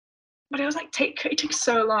 But it was like it took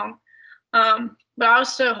so long. But I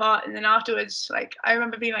was so hot, and then afterwards, like I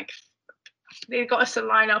remember being like, they got us to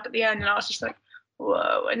line up at the end, and I was just like,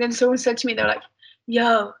 whoa. And then someone said to me, they were like,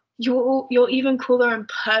 yo, you're even cooler in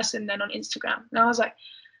person than on Instagram. And I was like,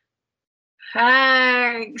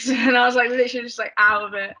 thanks. And I was like literally just like out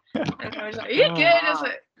of it. And I was like, you good? I was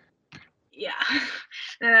like, yeah.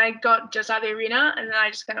 And then I got just out of the arena, and then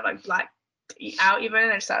I just kind of like blacked out even,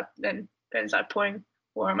 and I started pouring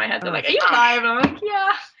water on my head. They're like, are you alive? And I'm like,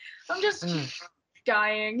 yeah, I'm just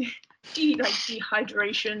dying.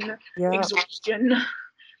 Dehydration, exhaustion,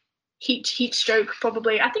 heat stroke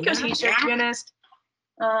probably. I think it was heat stroke, to be honest.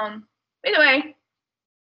 Either way,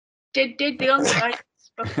 did the on-site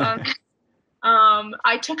for fun.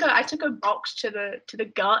 I took a box to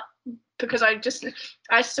the gut because I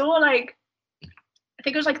saw like, I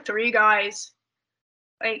think it was like 3 guys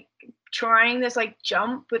like trying this like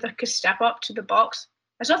jump with like a step up to the box.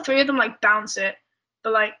 I saw 3 of them like bounce it,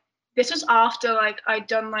 but like this was after like I'd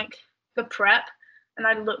done like the prep, and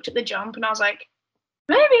I looked at the jump and I was like,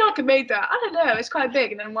 maybe I could make that. I don't know, it's quite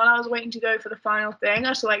big. And then while I was waiting to go for the final thing,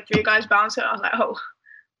 I saw like 3 guys bounce it. I was like, oh,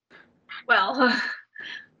 well,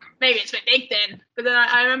 maybe it's a bit big then. But then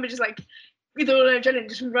I remember just like with all the adrenaline,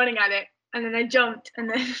 just running at it. And then I jumped, and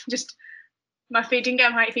then just my feet didn't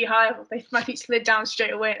get my feet high. My feet slid down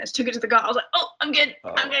straight away, and I just took it to the gut. I was like, oh, I'm good.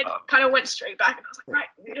 I'm good. Kind of went straight back, and I was like,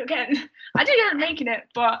 right, again. I did end up making it,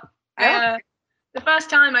 but the first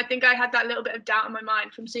time, I think I had that little bit of doubt in my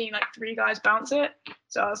mind from seeing like 3 guys bounce it.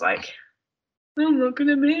 So I was like, I'm not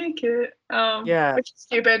gonna make it. Which is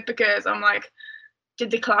stupid because I'm like,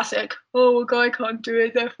 did the classic, oh, a guy can't do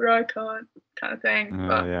it, therefore I can't, kind of thing.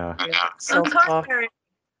 But yeah. on the contrary,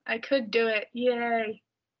 I could do it. Yay.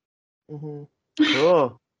 Mm-hmm.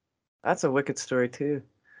 Cool. That's a wicked story too.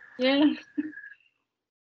 Yeah.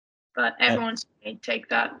 But everyone's going to take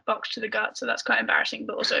that box to the gut, so that's quite embarrassing,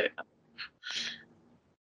 but also.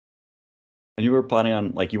 And you were planning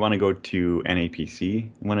on, like, you want to go to NAPC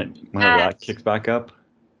whenever that kicks back up?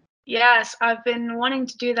 Yes, I've been wanting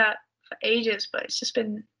to do that for ages, but it's just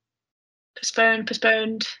been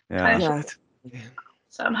postponed. Yeah.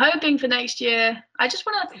 So I'm hoping for next year. I just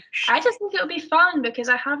think it'll be fun because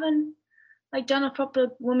I haven't like done a proper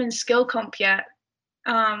women's skill comp yet,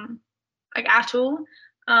 like at all.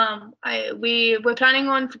 We're planning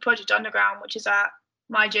on for Project Underground, which is at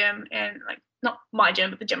my gym in like not my gym,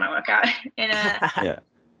 but the gym I work at in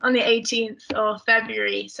on the 18th of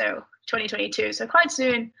February, so 2022, so quite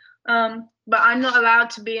soon. But I'm not allowed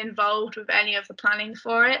to be involved with any of the planning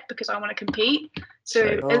for it because I want to compete. So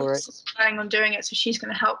Elizabeth's planning on doing it, so she's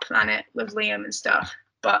going to help plan it with Liam and stuff.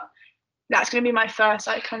 But that's going to be my first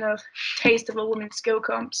like kind of taste of a women's skill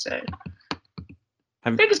comp. So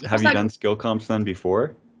have you done skill comps then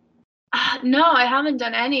before? No, I haven't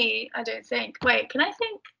done any. I don't think. Wait, can I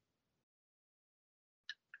think?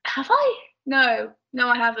 Have I? No,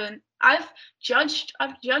 I haven't. I've judged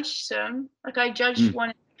some. Like I judged one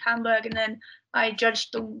in Hamburg, and then I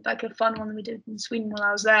judged like a fun one that we did in Sweden while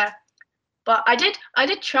I was there. But I did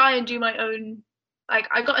try and do my own. Like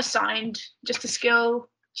I got assigned just a skill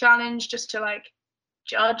challenge just to like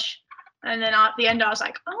judge, and then at the end I was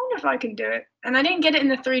like, I wonder if I can do it. And I didn't get it in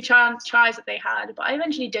the 3 tries that they had, but I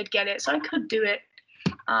eventually did get it, so I could do it.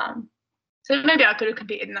 So maybe I could have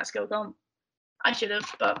competed in that skill comp. I should have,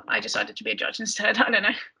 but I decided to be a judge instead. I don't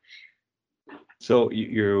know. So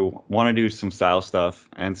you want to do some style stuff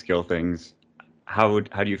and skill things. How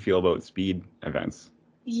do you feel about speed events?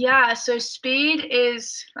 Yeah, so speed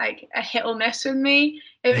is like a hit or miss with me.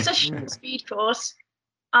 If it's a short speed course,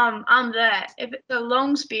 I'm there. If it's a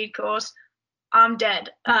long speed course, I'm dead.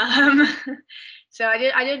 So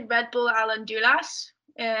I did Red Bull Alan Dulas,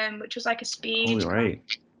 which was like a speed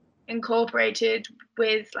incorporated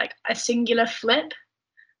with like a singular flip.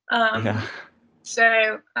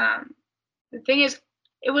 So the thing is,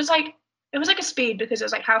 it was like a speed because it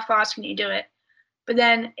was like how fast can you do it, but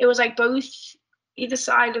then it was like either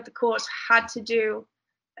side of the course had to do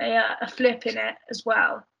a flip in it as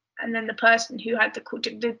well, and then the person who had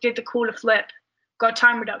did the cooler flip got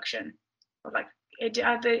time reduction. Or like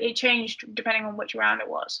it changed depending on which round it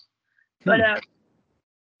was, but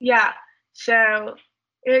so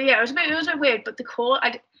it was a bit weird. But the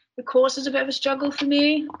course is a bit of a struggle for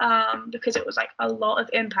me because it was like a lot of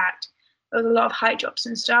impact. There was a lot of height drops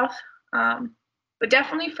and stuff. But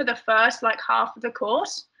definitely for the first like half of the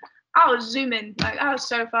course, I was zooming, like I was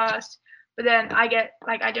so fast. But then I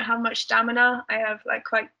don't have much stamina. I have like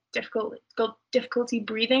quite difficulty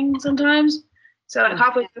breathing sometimes. So like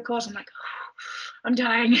halfway through the course, I'm like, I'm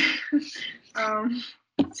dying.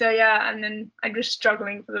 So yeah, and then I'm just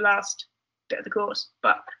struggling for the last bit of the course.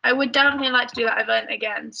 But I would definitely like to do that event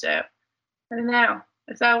again. So I don't know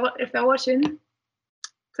if they're watching,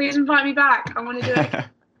 please invite me back. I want to do it.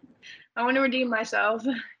 I want to redeem myself.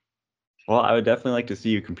 Well, I would definitely like to see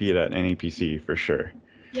you compete at NAPC for sure.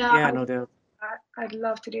 Yeah, no doubt. I'd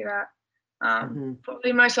love to do that.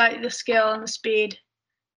 Probably most likely the skill and the speed.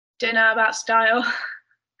 Don't know about style.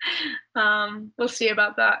 We'll see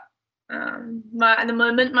about that. At the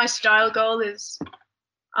moment, my style goal is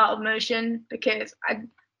out of motion because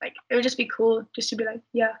it would just be cool just to be like,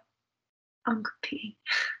 yeah, I'm competing,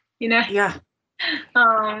 you know? Yeah.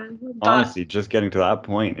 Honestly, just getting to that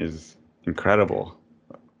point is incredible.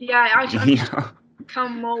 Yeah, I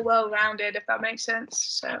become more well-rounded, if that makes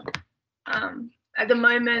sense. So, at the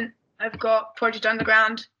moment, I've got Project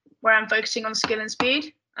Underground where I'm focusing on skill and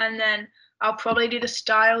speed, and then I'll probably do the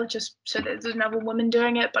style just so that there's another woman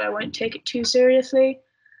doing it, but I won't take it too seriously.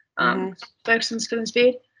 Focus on skill and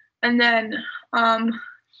speed, and then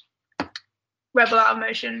Rebel Out of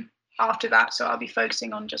Motion after that. So I'll be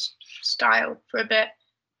focusing on just style for a bit,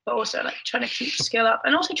 but also like trying to keep skill up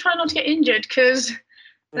and also try not to get injured because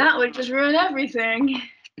that would just ruin everything.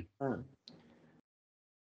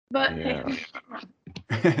 But yeah.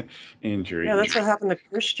 injury. Yeah, that's what happened to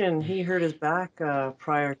Christian. He hurt his back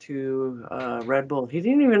prior to Red Bull. He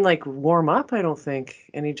didn't even like warm up, I don't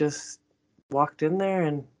think, and he just walked in there,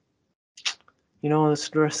 and that's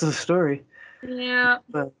the rest of the story. Yeah.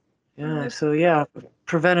 But yeah, so yeah,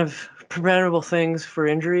 preventable things for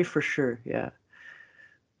injury for sure. Yeah.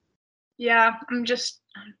 Yeah, I'm just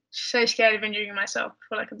so scared of injuring myself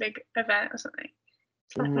for like a big event or something.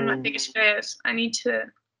 It's like one of my biggest fears. I need to,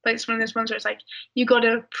 like, it's one of those ones where it's like, you got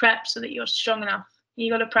to prep so that you're strong enough.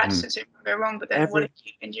 You got to practice it so it won't go wrong, but then what if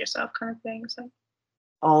you injure yourself kind of thing. So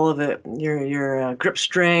all of it, your grip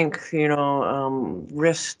strength,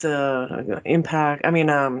 wrist impact,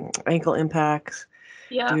 ankle impacts,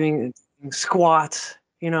 yeah. doing squats,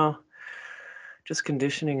 just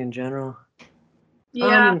conditioning in general.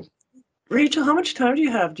 Yeah. Rachel, how much time do you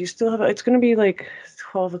have? Do you still have, it's going to be like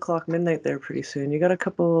 12 o'clock midnight there pretty soon. You got a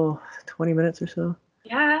couple, 20 minutes or so?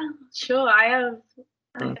 Yeah, sure. I have,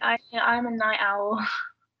 I'm a night owl.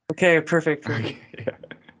 Okay, perfect. Yeah.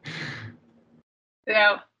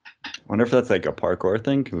 Yeah. Wonder if that's like a parkour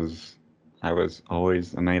thing, because I was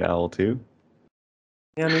always a night owl too.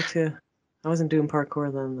 Yeah, me too. I wasn't doing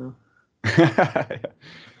parkour then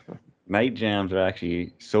though. Night jams are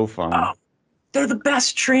actually so fun. Oh, they're the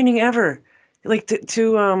best training ever. Like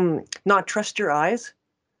to not trust your eyes.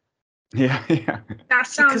 Yeah, yeah. That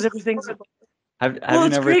sounds because everything's horrible. Have well, you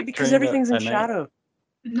it's never great because trained everything's in at night? shadow.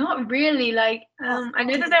 Not really. Like, I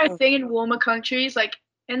know that they're a thing in warmer countries. Like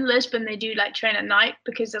in Lisbon, they do like train at night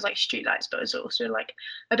because there's like street lights, but it's also like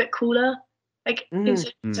a bit cooler. Like it's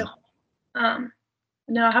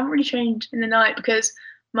no, I haven't really trained in the night because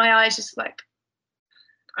my eyes just like,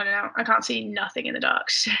 I don't know, I can't see nothing in the dark.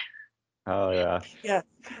 Oh yeah. Yeah.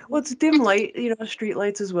 Well, it's dim light, street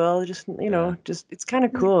lights as well. Just just it's kind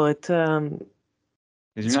of cool. It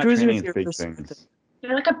 'Cause you're not screws you training with with your big perspective. things.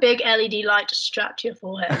 You're like a big LED light just strapped to your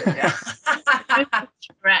forehead.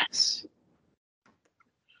 Stress.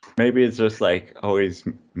 Maybe it's just like always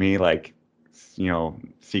me, like,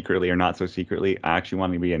 secretly or not so secretly, I actually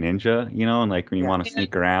want to be a ninja, and like when you want to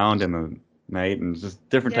sneak around in the night, and just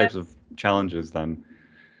different types of challenges than,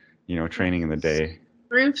 training in the day.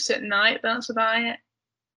 Roofs at night, that's about it.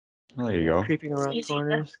 Well, there you go. Creeping around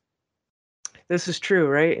corners. This is true,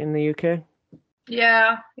 right? In the UK?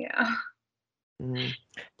 Yeah. Mm.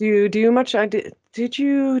 Do you much? Did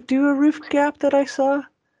you do a roof gap that I saw?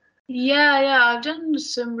 Yeah, I've done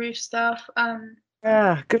some roof stuff.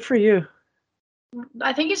 Yeah, good for you.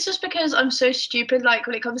 I think it's just because I'm so stupid, like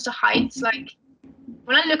when it comes to heights. Like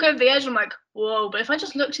when I look over the edge, I'm like, whoa, but if I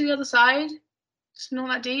just look to the other side, it's not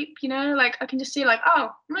that deep, like I can just see like, oh,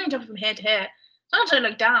 I'm only jumping from here to here. Sometimes I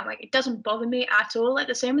look down, like it doesn't bother me at all. Like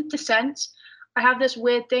the same with descents. I have this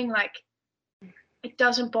weird thing, like it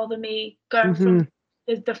doesn't bother me going from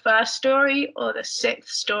the first story or the sixth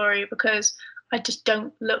story because I just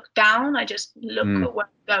don't look down. I just look at where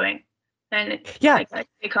I'm going, and I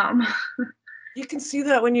stay calm. You can see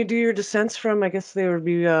that when you do your descents from, I guess they would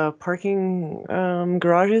be parking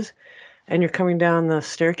garages, and you're coming down the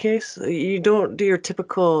staircase. You don't do your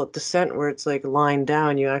typical descent where it's like lying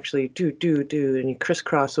down. You actually do, and you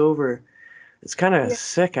crisscross over. It's kind of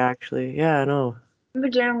sick, actually. Yeah, I know. I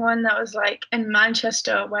remember doing one that was like in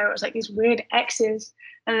Manchester where it was like these weird X's.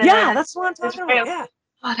 And then, that's what I'm talking about. Yeah.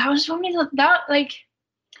 Oh, that was really that like.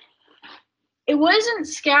 It wasn't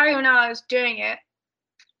scary when I was doing it,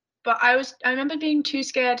 but I remember being too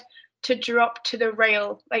scared to drop to the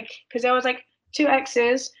rail, like because there was like two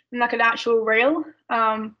X's and like an actual rail.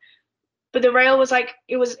 But the rail was like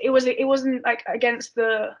it wasn't like against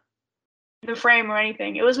the frame or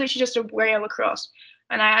anything. It was literally just a rail across,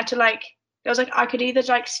 and I had to like there was like I could either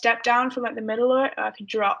like step down from like the middle of it, or I could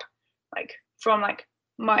drop like from like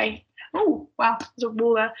my there's a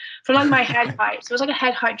wall there from like my head height. So it was like a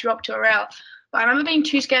head height drop to a rail. But I remember being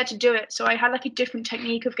too scared to do it, so I had like a different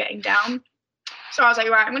technique of getting down. So I was like,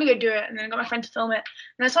 right, I'm gonna go do it, and then I got my friend to film it,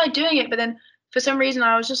 and I started doing it. But then for some reason,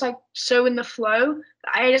 I was just like so in the flow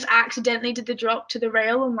that I just accidentally did the drop to the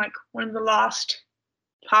rail on like one of the last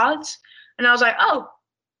parts, and I was like, oh,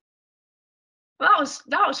 well,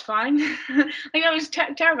 that was fine. Like I was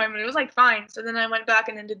terrifying, but it was like fine. So then I went back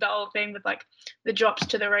and then did the whole thing with like the drops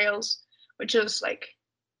to the rails, which was like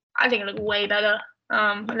I think it looked way better,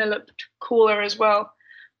 and it looked cooler as well.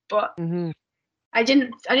 But I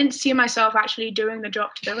didn't see myself actually doing the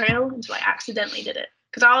drop to the rail until I accidentally did it.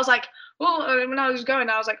 Because I was like, oh, when I was going,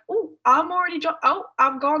 I was like, oh, I'm already dropped. Oh,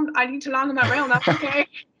 I'm gone. I need to land on that rail now. Okay.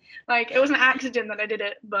 Like it was an accident that I did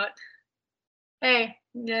it, but hey,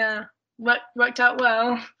 yeah, worked out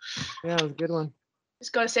well. Yeah, it was a good one.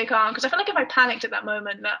 Just gotta stay calm because I feel like if I panicked at that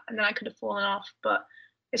moment, and then I could have fallen off. But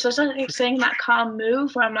it's also like saying that calm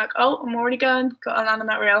move where I'm like, oh, I'm already going, gotta land on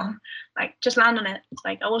that rail. Like, just land on it.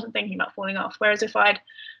 Like, I wasn't thinking about falling off. Whereas if I'd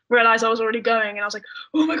realized I was already going and I was like,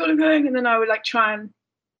 oh my God, I'm going, and then I would like try and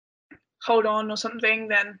hold on or something,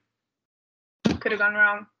 then could have gone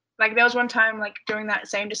wrong. Like, there was one time like during that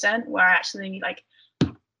same descent where I actually like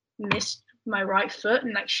missed my right foot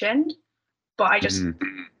and like shinned, but I just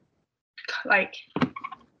like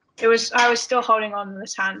I was still holding on in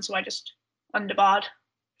this hand, so I just underbarred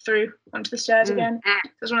through onto the stairs again.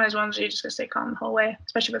 It's one of those ones where you just gotta stay calm the whole way,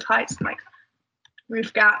 especially with heights and like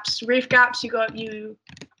roof gaps. Roof gaps, you got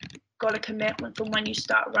to commit from when you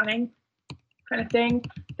start running, kind of thing.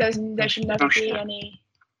 There should never be any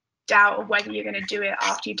doubt of whether you're gonna do it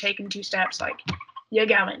after you've taken 2 steps. Like, you're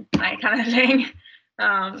going, like, kind of thing.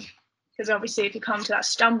 Because obviously, if you come to that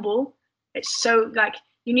stumble, it's so like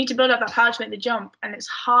you need to build up that power to make the jump, and it's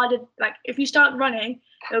harder. Like, if you start running,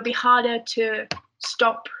 it'll be harder to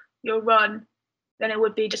stop your run than it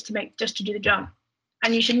would be just to do the jump.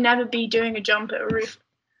 And you should never be doing a jump at a roof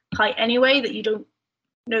height anyway that you don't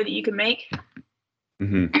know that you can make.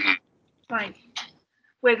 Like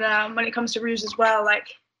with when it comes to roofs as well, like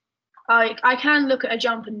I can look at a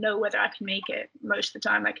jump and know whether I can make it most of the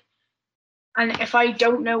time. Like, and if I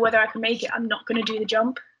don't know whether I can make it, I'm not going to do the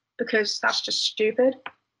jump because that's just stupid.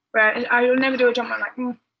 Right? I will never do a jump. I'm like,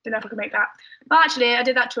 don't know if I can make that. Well, actually, I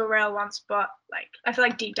did that to a rail once, but like I feel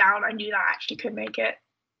like deep down I knew that I actually could make it,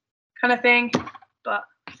 kind of thing. But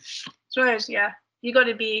so yeah, you got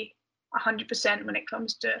to be 100% when it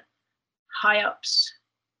comes to high ups.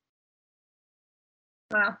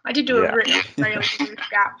 Well, I did do a rail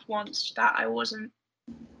gap once that I wasn't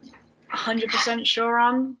 100% sure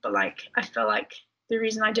on, but like I feel like the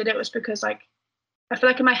reason I did it was because like I feel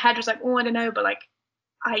like in my head was like, oh, I don't know, but like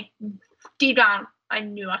I deep down I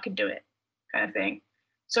knew I could do it, kind of thing.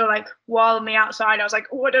 So like while on the outside I was like,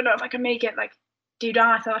 oh, I don't know if I can make it. Like deep down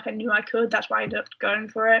I felt like I knew I could. That's why I ended up going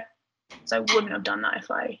for it. So I wouldn't have done that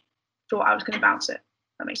if I thought I was going to bounce it.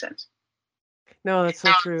 That makes sense. No, that's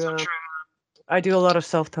so true. I do a lot of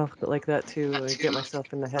self-talk like that too. I get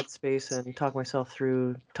myself in the headspace and talk myself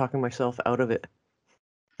through talking myself out of it.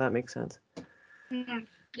 That makes sense.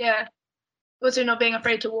 Yeah. Also not being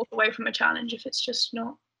afraid to walk away from a challenge if it's just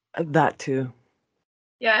not. That too.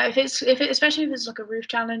 Yeah, especially if it's like a roof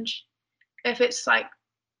challenge, if it's like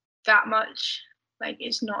that much, like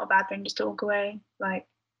it's not a bad thing just to walk away. Like,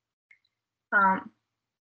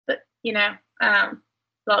 but you know, a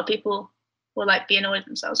lot of people will like be annoyed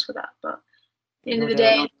themselves for that. But at the end of the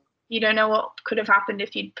day, you don't know what could have happened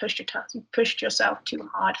if you'd pushed yourself too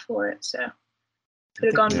hard for it. So could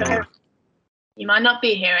have gone better. You might not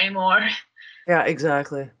be here anymore. Yeah,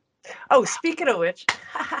 exactly. Oh, speaking of which,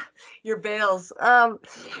 your bales.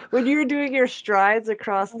 When you were doing your strides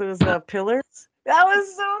across those pillars, that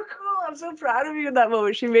was so cool. I'm so proud of you in that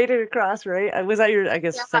moment. She made it across, right? Was that your, I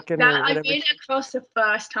guess, second or whatever? I made it across the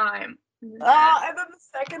first time. Oh, and then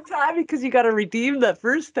the second time because you got to redeem that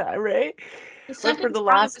first time, right? Like for the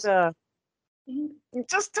last,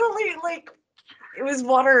 just totally like. It was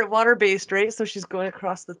water based, right? So she's going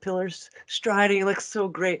across the pillars, striding. It looks so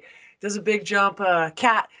great. Does a big jump,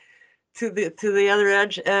 cat to the other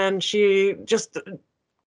edge, and she just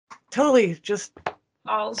totally just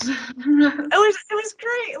balls. it was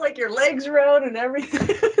great. Like your legs rode and everything.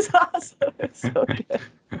 It was awesome. It was so good.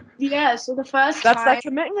 Yeah. So the first that's time, that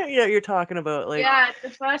commitment you're talking about. Like yeah, the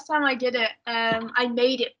first time I did it, I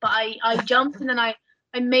made it, but I jumped and then I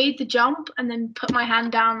made the jump and then put my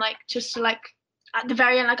hand down like just to like. At the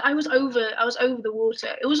very end, like I was over the water.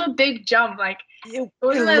 It was a big jump. Like it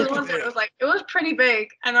wasn't those ones that it was like it was pretty big,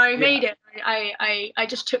 and I made it. I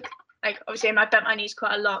just took like obviously I bent my knees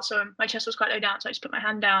quite a lot, so my chest was quite low down. So I just put my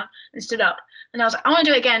hand down and stood up, and I was like, I want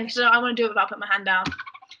to do it again because I want to do it without putting my hand down.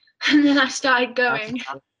 And then I started going,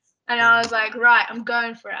 and I was like, right, I'm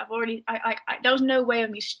going for it. I've already there was no way of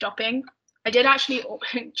me stopping. I did actually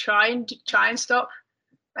try and stop,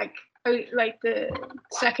 like the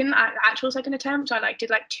actual second attempt. I like did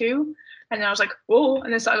like 2, and then I was like, whoa,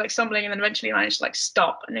 and then started like stumbling, and then eventually managed to like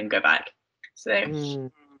stop and then go back. So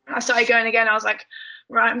I started going again. I was like,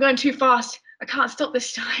 right, I'm going too fast. I can't stop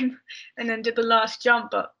this time. And then did the last jump,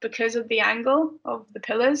 but because of the angle of the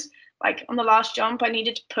pillars, like on the last jump, I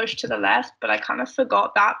needed to push to the left, but I kind of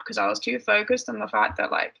forgot that because I was too focused on the fact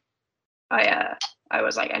that like I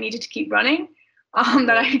was like I needed to keep running.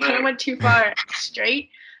 That I kind of went too far straight.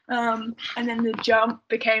 And then the jump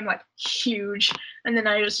became like huge, and then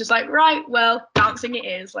I was just like, right, well, bouncing it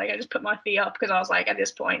is. Like I just put my feet up because I was like, at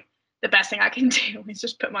this point, the best thing I can do is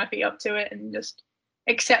just put my feet up to it and just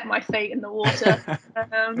accept my fate in the water.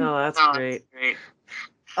 No, that's great.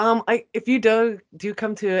 If you do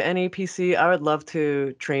come to NAPC, I would love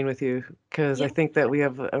to train with you because I Yeah, think that we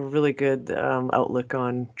have a really good outlook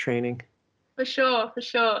on training. for sure, for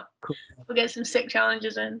sure. Cool. We'll get some sick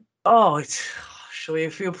challenges in. Oh, show you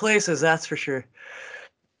a few places, that's for sure.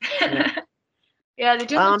 Yeah. Yeah, the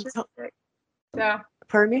gym looks really sick. So,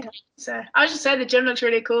 Pardon me? so I was just saying the gym looks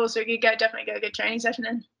really cool, so you could definitely get a good training session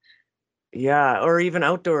in. Yeah, or even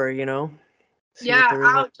outdoor, See what Yeah, the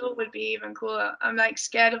river. outdoor would be even cooler. I'm like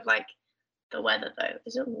scared of like the weather though.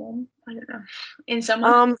 Is it warm? I don't know. In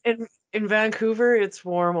summer? In Vancouver, it's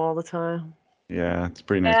warm all the time. Yeah, it's a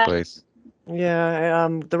pretty nice Yeah. place. Yeah,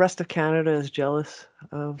 the rest of Canada is jealous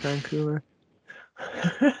of Vancouver.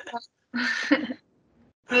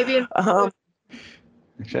 Maybe in um,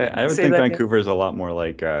 Actually, I would say think that again. Vancouver is a lot more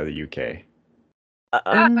like the UK.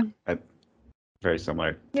 Um, Very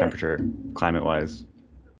similar yeah, temperature, climate-wise.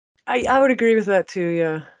 I would agree with that too.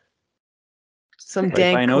 Yeah, some Right by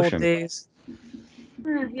dank, an cold ocean. days.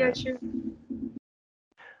 yeah, true.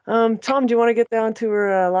 Tom, do you want to get down to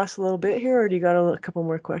our last little bit here, or do you got a couple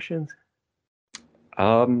more questions?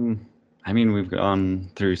 I mean, we've gone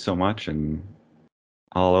through so much and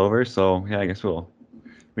all over, so yeah, I guess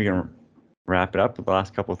we can wrap it up with the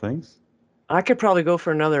last couple of things. I could probably go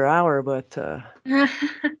for another hour, but Yeah.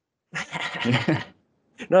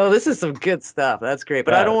 no, this is some good stuff. That's great,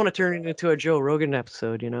 but I don't Yeah. want to turn it into a Joe Rogan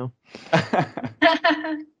episode,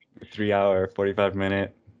 3 hour,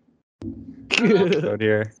 45-minute episode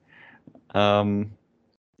here.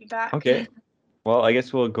 Be back. Okay. Well, I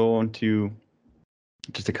guess we'll go into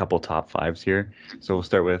just a couple top fives here. So we'll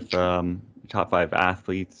start with top five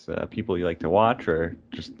athletes, people you like to watch, or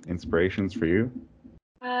just inspirations for you.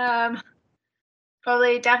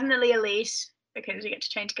 Probably definitely Elise because we get to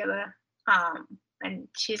train together. And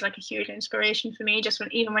she's like a huge inspiration for me. Just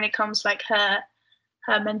even when it comes to, like her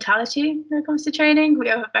mentality when it comes to training, we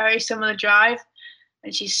have a very similar drive,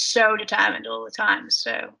 and she's so determined all the time.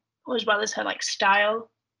 So as well as her like style,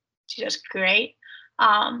 she's just great.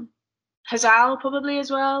 Hazal probably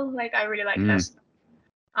as well. Like I really like her.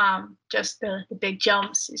 Just the big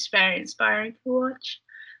jumps is very inspiring to watch.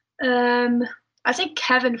 I think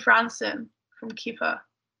Kevin Franson from Keeper,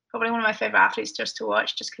 probably one of my favorite athletes just to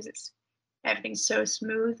watch, just because everything's so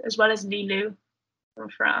smooth, as well as Lilou from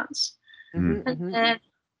France. Mm-hmm, And then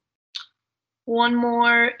one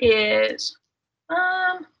more is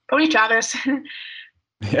probably Travis.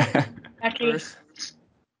 Yeah. Actually,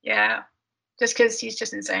 yeah, just because he's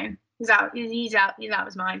just insane. He's out of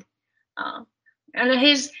his mind. And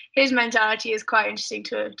his mentality is quite interesting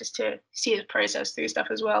to see his process through stuff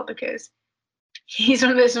as well, because he's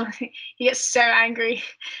one of those ones, he gets so angry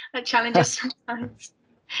at challenges sometimes.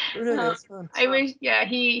 Really, that's fun. I wish, yeah,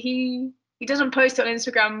 he doesn't post on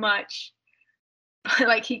Instagram much, but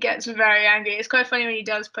like he gets very angry. It's quite funny when he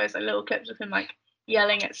does post like little clips of him like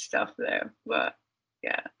yelling at stuff though. But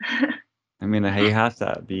yeah. I mean, he has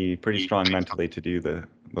to be pretty strong mentally to do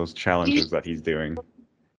those challenges that he's doing.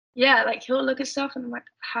 Yeah, like he'll look at stuff and I'm like,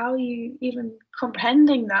 how are you even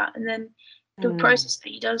comprehending that? And then the process that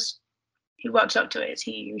he does, he works up to it.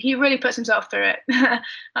 He really puts himself through it.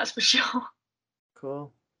 That's for sure.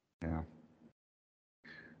 Cool. Yeah.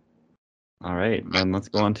 All right, then let's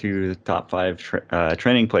go on to the top five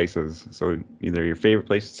training places. So either your favorite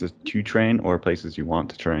places to train or places you want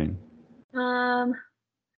to train. Top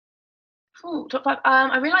five.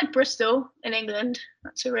 I really like Bristol in England.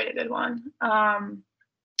 That's a really good one.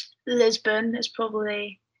 Lisbon is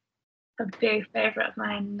probably a big favorite of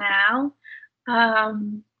mine now. I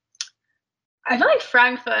feel like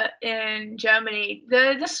Frankfurt in Germany.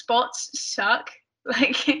 The spots suck.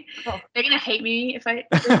 Like they're gonna hate me if I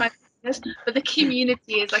this, but the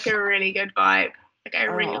community is like a really good vibe. Like I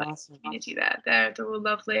really like the community there. They're all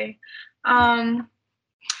lovely.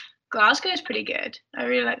 Glasgow is pretty good. I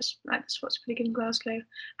really like the spot's pretty good in Glasgow.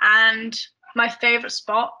 And my favourite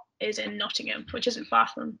spot is in Nottingham, which isn't far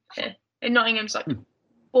from here. In Nottingham's like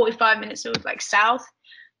 45 minutes to like south,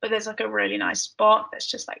 but there's like a really nice spot that's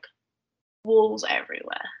just like walls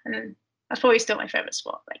everywhere. And then that's probably still my favourite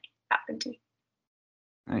spot, like happened to.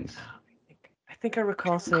 Nice. I think I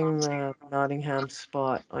recall seeing the Nottingham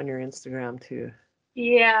spot on your Instagram too.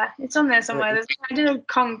 Yeah, it's on there somewhere. I did a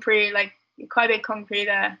Concrete, like quite a big Concrete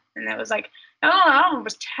there, and it was like, oh, that one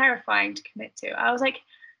was terrifying to commit to. I was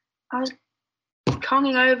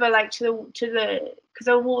conging over like to the because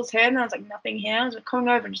there were walls here, and there was like nothing here. I was like conging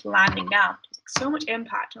over and just landing down. It was like so much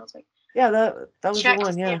impact, and I was like, yeah, that was the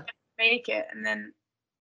one, yeah. Make it, and then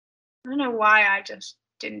I don't know why I just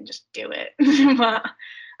didn't just do it, but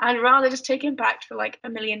I'd rather just take impact for like a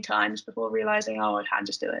million times before realizing, oh, I can't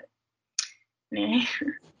just do it. Yeah.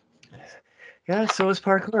 Yeah, so is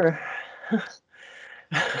parkour.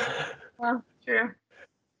 Well, true.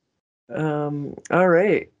 All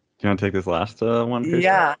right. Do you want to take this last one, Chris?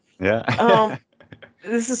 Yeah. Yeah.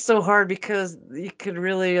 This is so hard because you could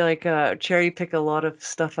really like cherry pick a lot of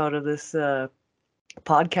stuff out of this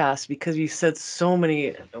podcast because you said so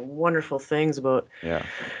many wonderful things about Yeah.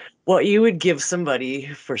 what you would give somebody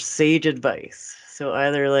for sage advice. So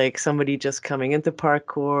either like somebody just coming into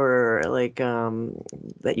parkour or like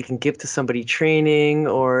that you can give to somebody training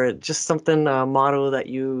or just something motto that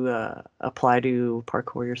you apply to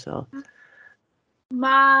parkour yourself.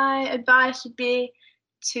 My advice would be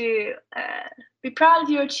to be proud of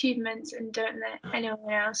your achievements and don't let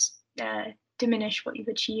anyone else diminish what you've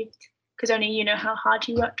achieved because only you know how hard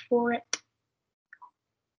you worked for it.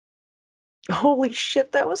 Holy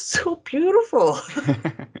shit, that was so beautiful.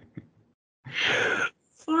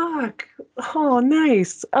 Fuck. Oh,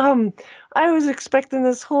 nice. I was expecting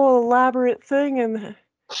this whole elaborate thing and it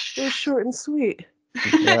was short and sweet.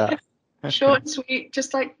 Yeah. Short and sweet,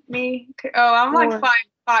 just like me. Oh, I'm like Or-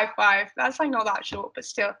 5'5". That's like not that short, but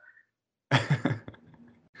still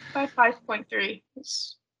 5'5.3".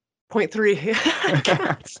 It's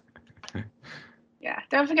 0.3. yeah.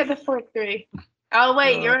 Don't forget the 0.3. Oh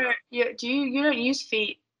wait, you don't use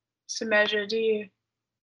feet to measure, do you?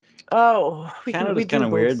 Oh, we Canada's do kind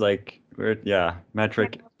of weird, both. like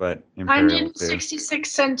metric, but imperial too. 166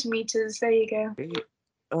 centimeters. There you go.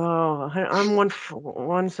 Oh, I'm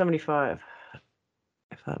 175,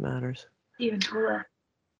 if that matters. Even taller.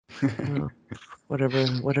 Oh, whatever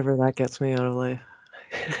that gets me out of life.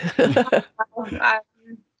 Um,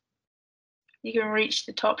 you can reach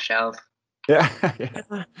the top shelf. Yeah.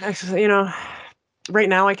 Actually, right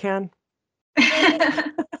now I can.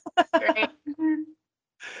 Great.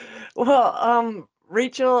 Well,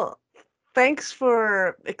 Rachel, thanks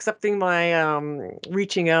for accepting my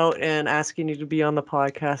reaching out and asking you to be on the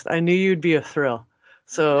podcast. I knew you'd be a thrill.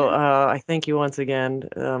 So I thank you once again.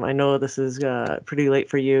 I know this is pretty late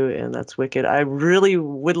for you, and that's wicked. I really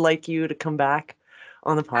would like you to come back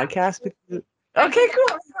on the podcast. Okay,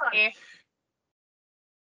 cool.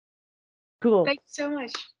 Cool. Thank you so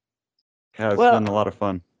much. Yeah, it's Well, been a lot of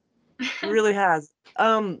fun. It really has.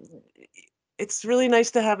 It's really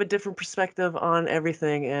nice to have a different perspective on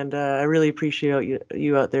everything, and I really appreciate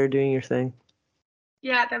you out there doing your thing.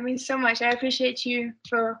 Yeah, that means so much. I appreciate you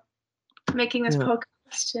for making this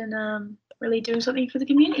podcast and really doing something for the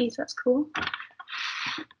community. That's cool.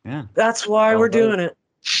 Yeah. That's why we're right. doing it.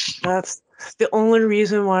 That's the only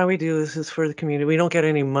reason why we do this is for the community. We don't get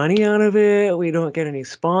any money out of it. We don't get any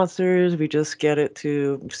sponsors. We just get it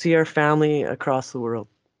to see our family across the world.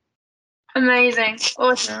 Amazing.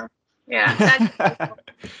 Awesome. Yeah.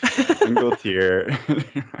 That's Single tier.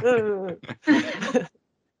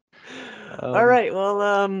 All right.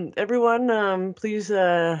 Well, everyone, please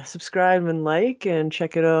subscribe and like and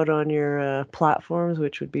check it out on your platforms,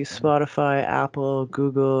 which would be Spotify, Apple,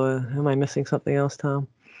 Google. Am I missing something else, Tom?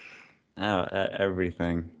 Oh,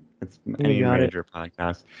 everything. It's You any got it. major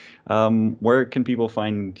podcast. Where can people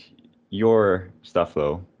find your stuff,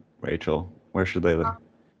 though, Rachel? Where should they look?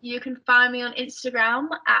 You can find me on Instagram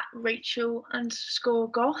at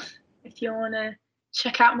Rachel_Gough if you want to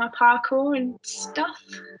check out my parkour and stuff.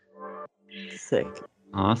 Sick.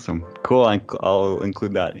 Awesome. Cool. I'll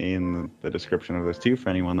include that in the description of this too for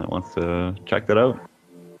anyone that wants to check that out.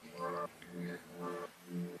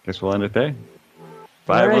 Guess we'll end it there.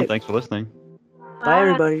 Bye, everyone. Thanks for listening. Bye,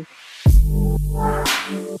 everybody.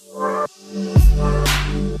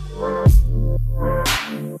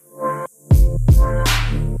 Bye.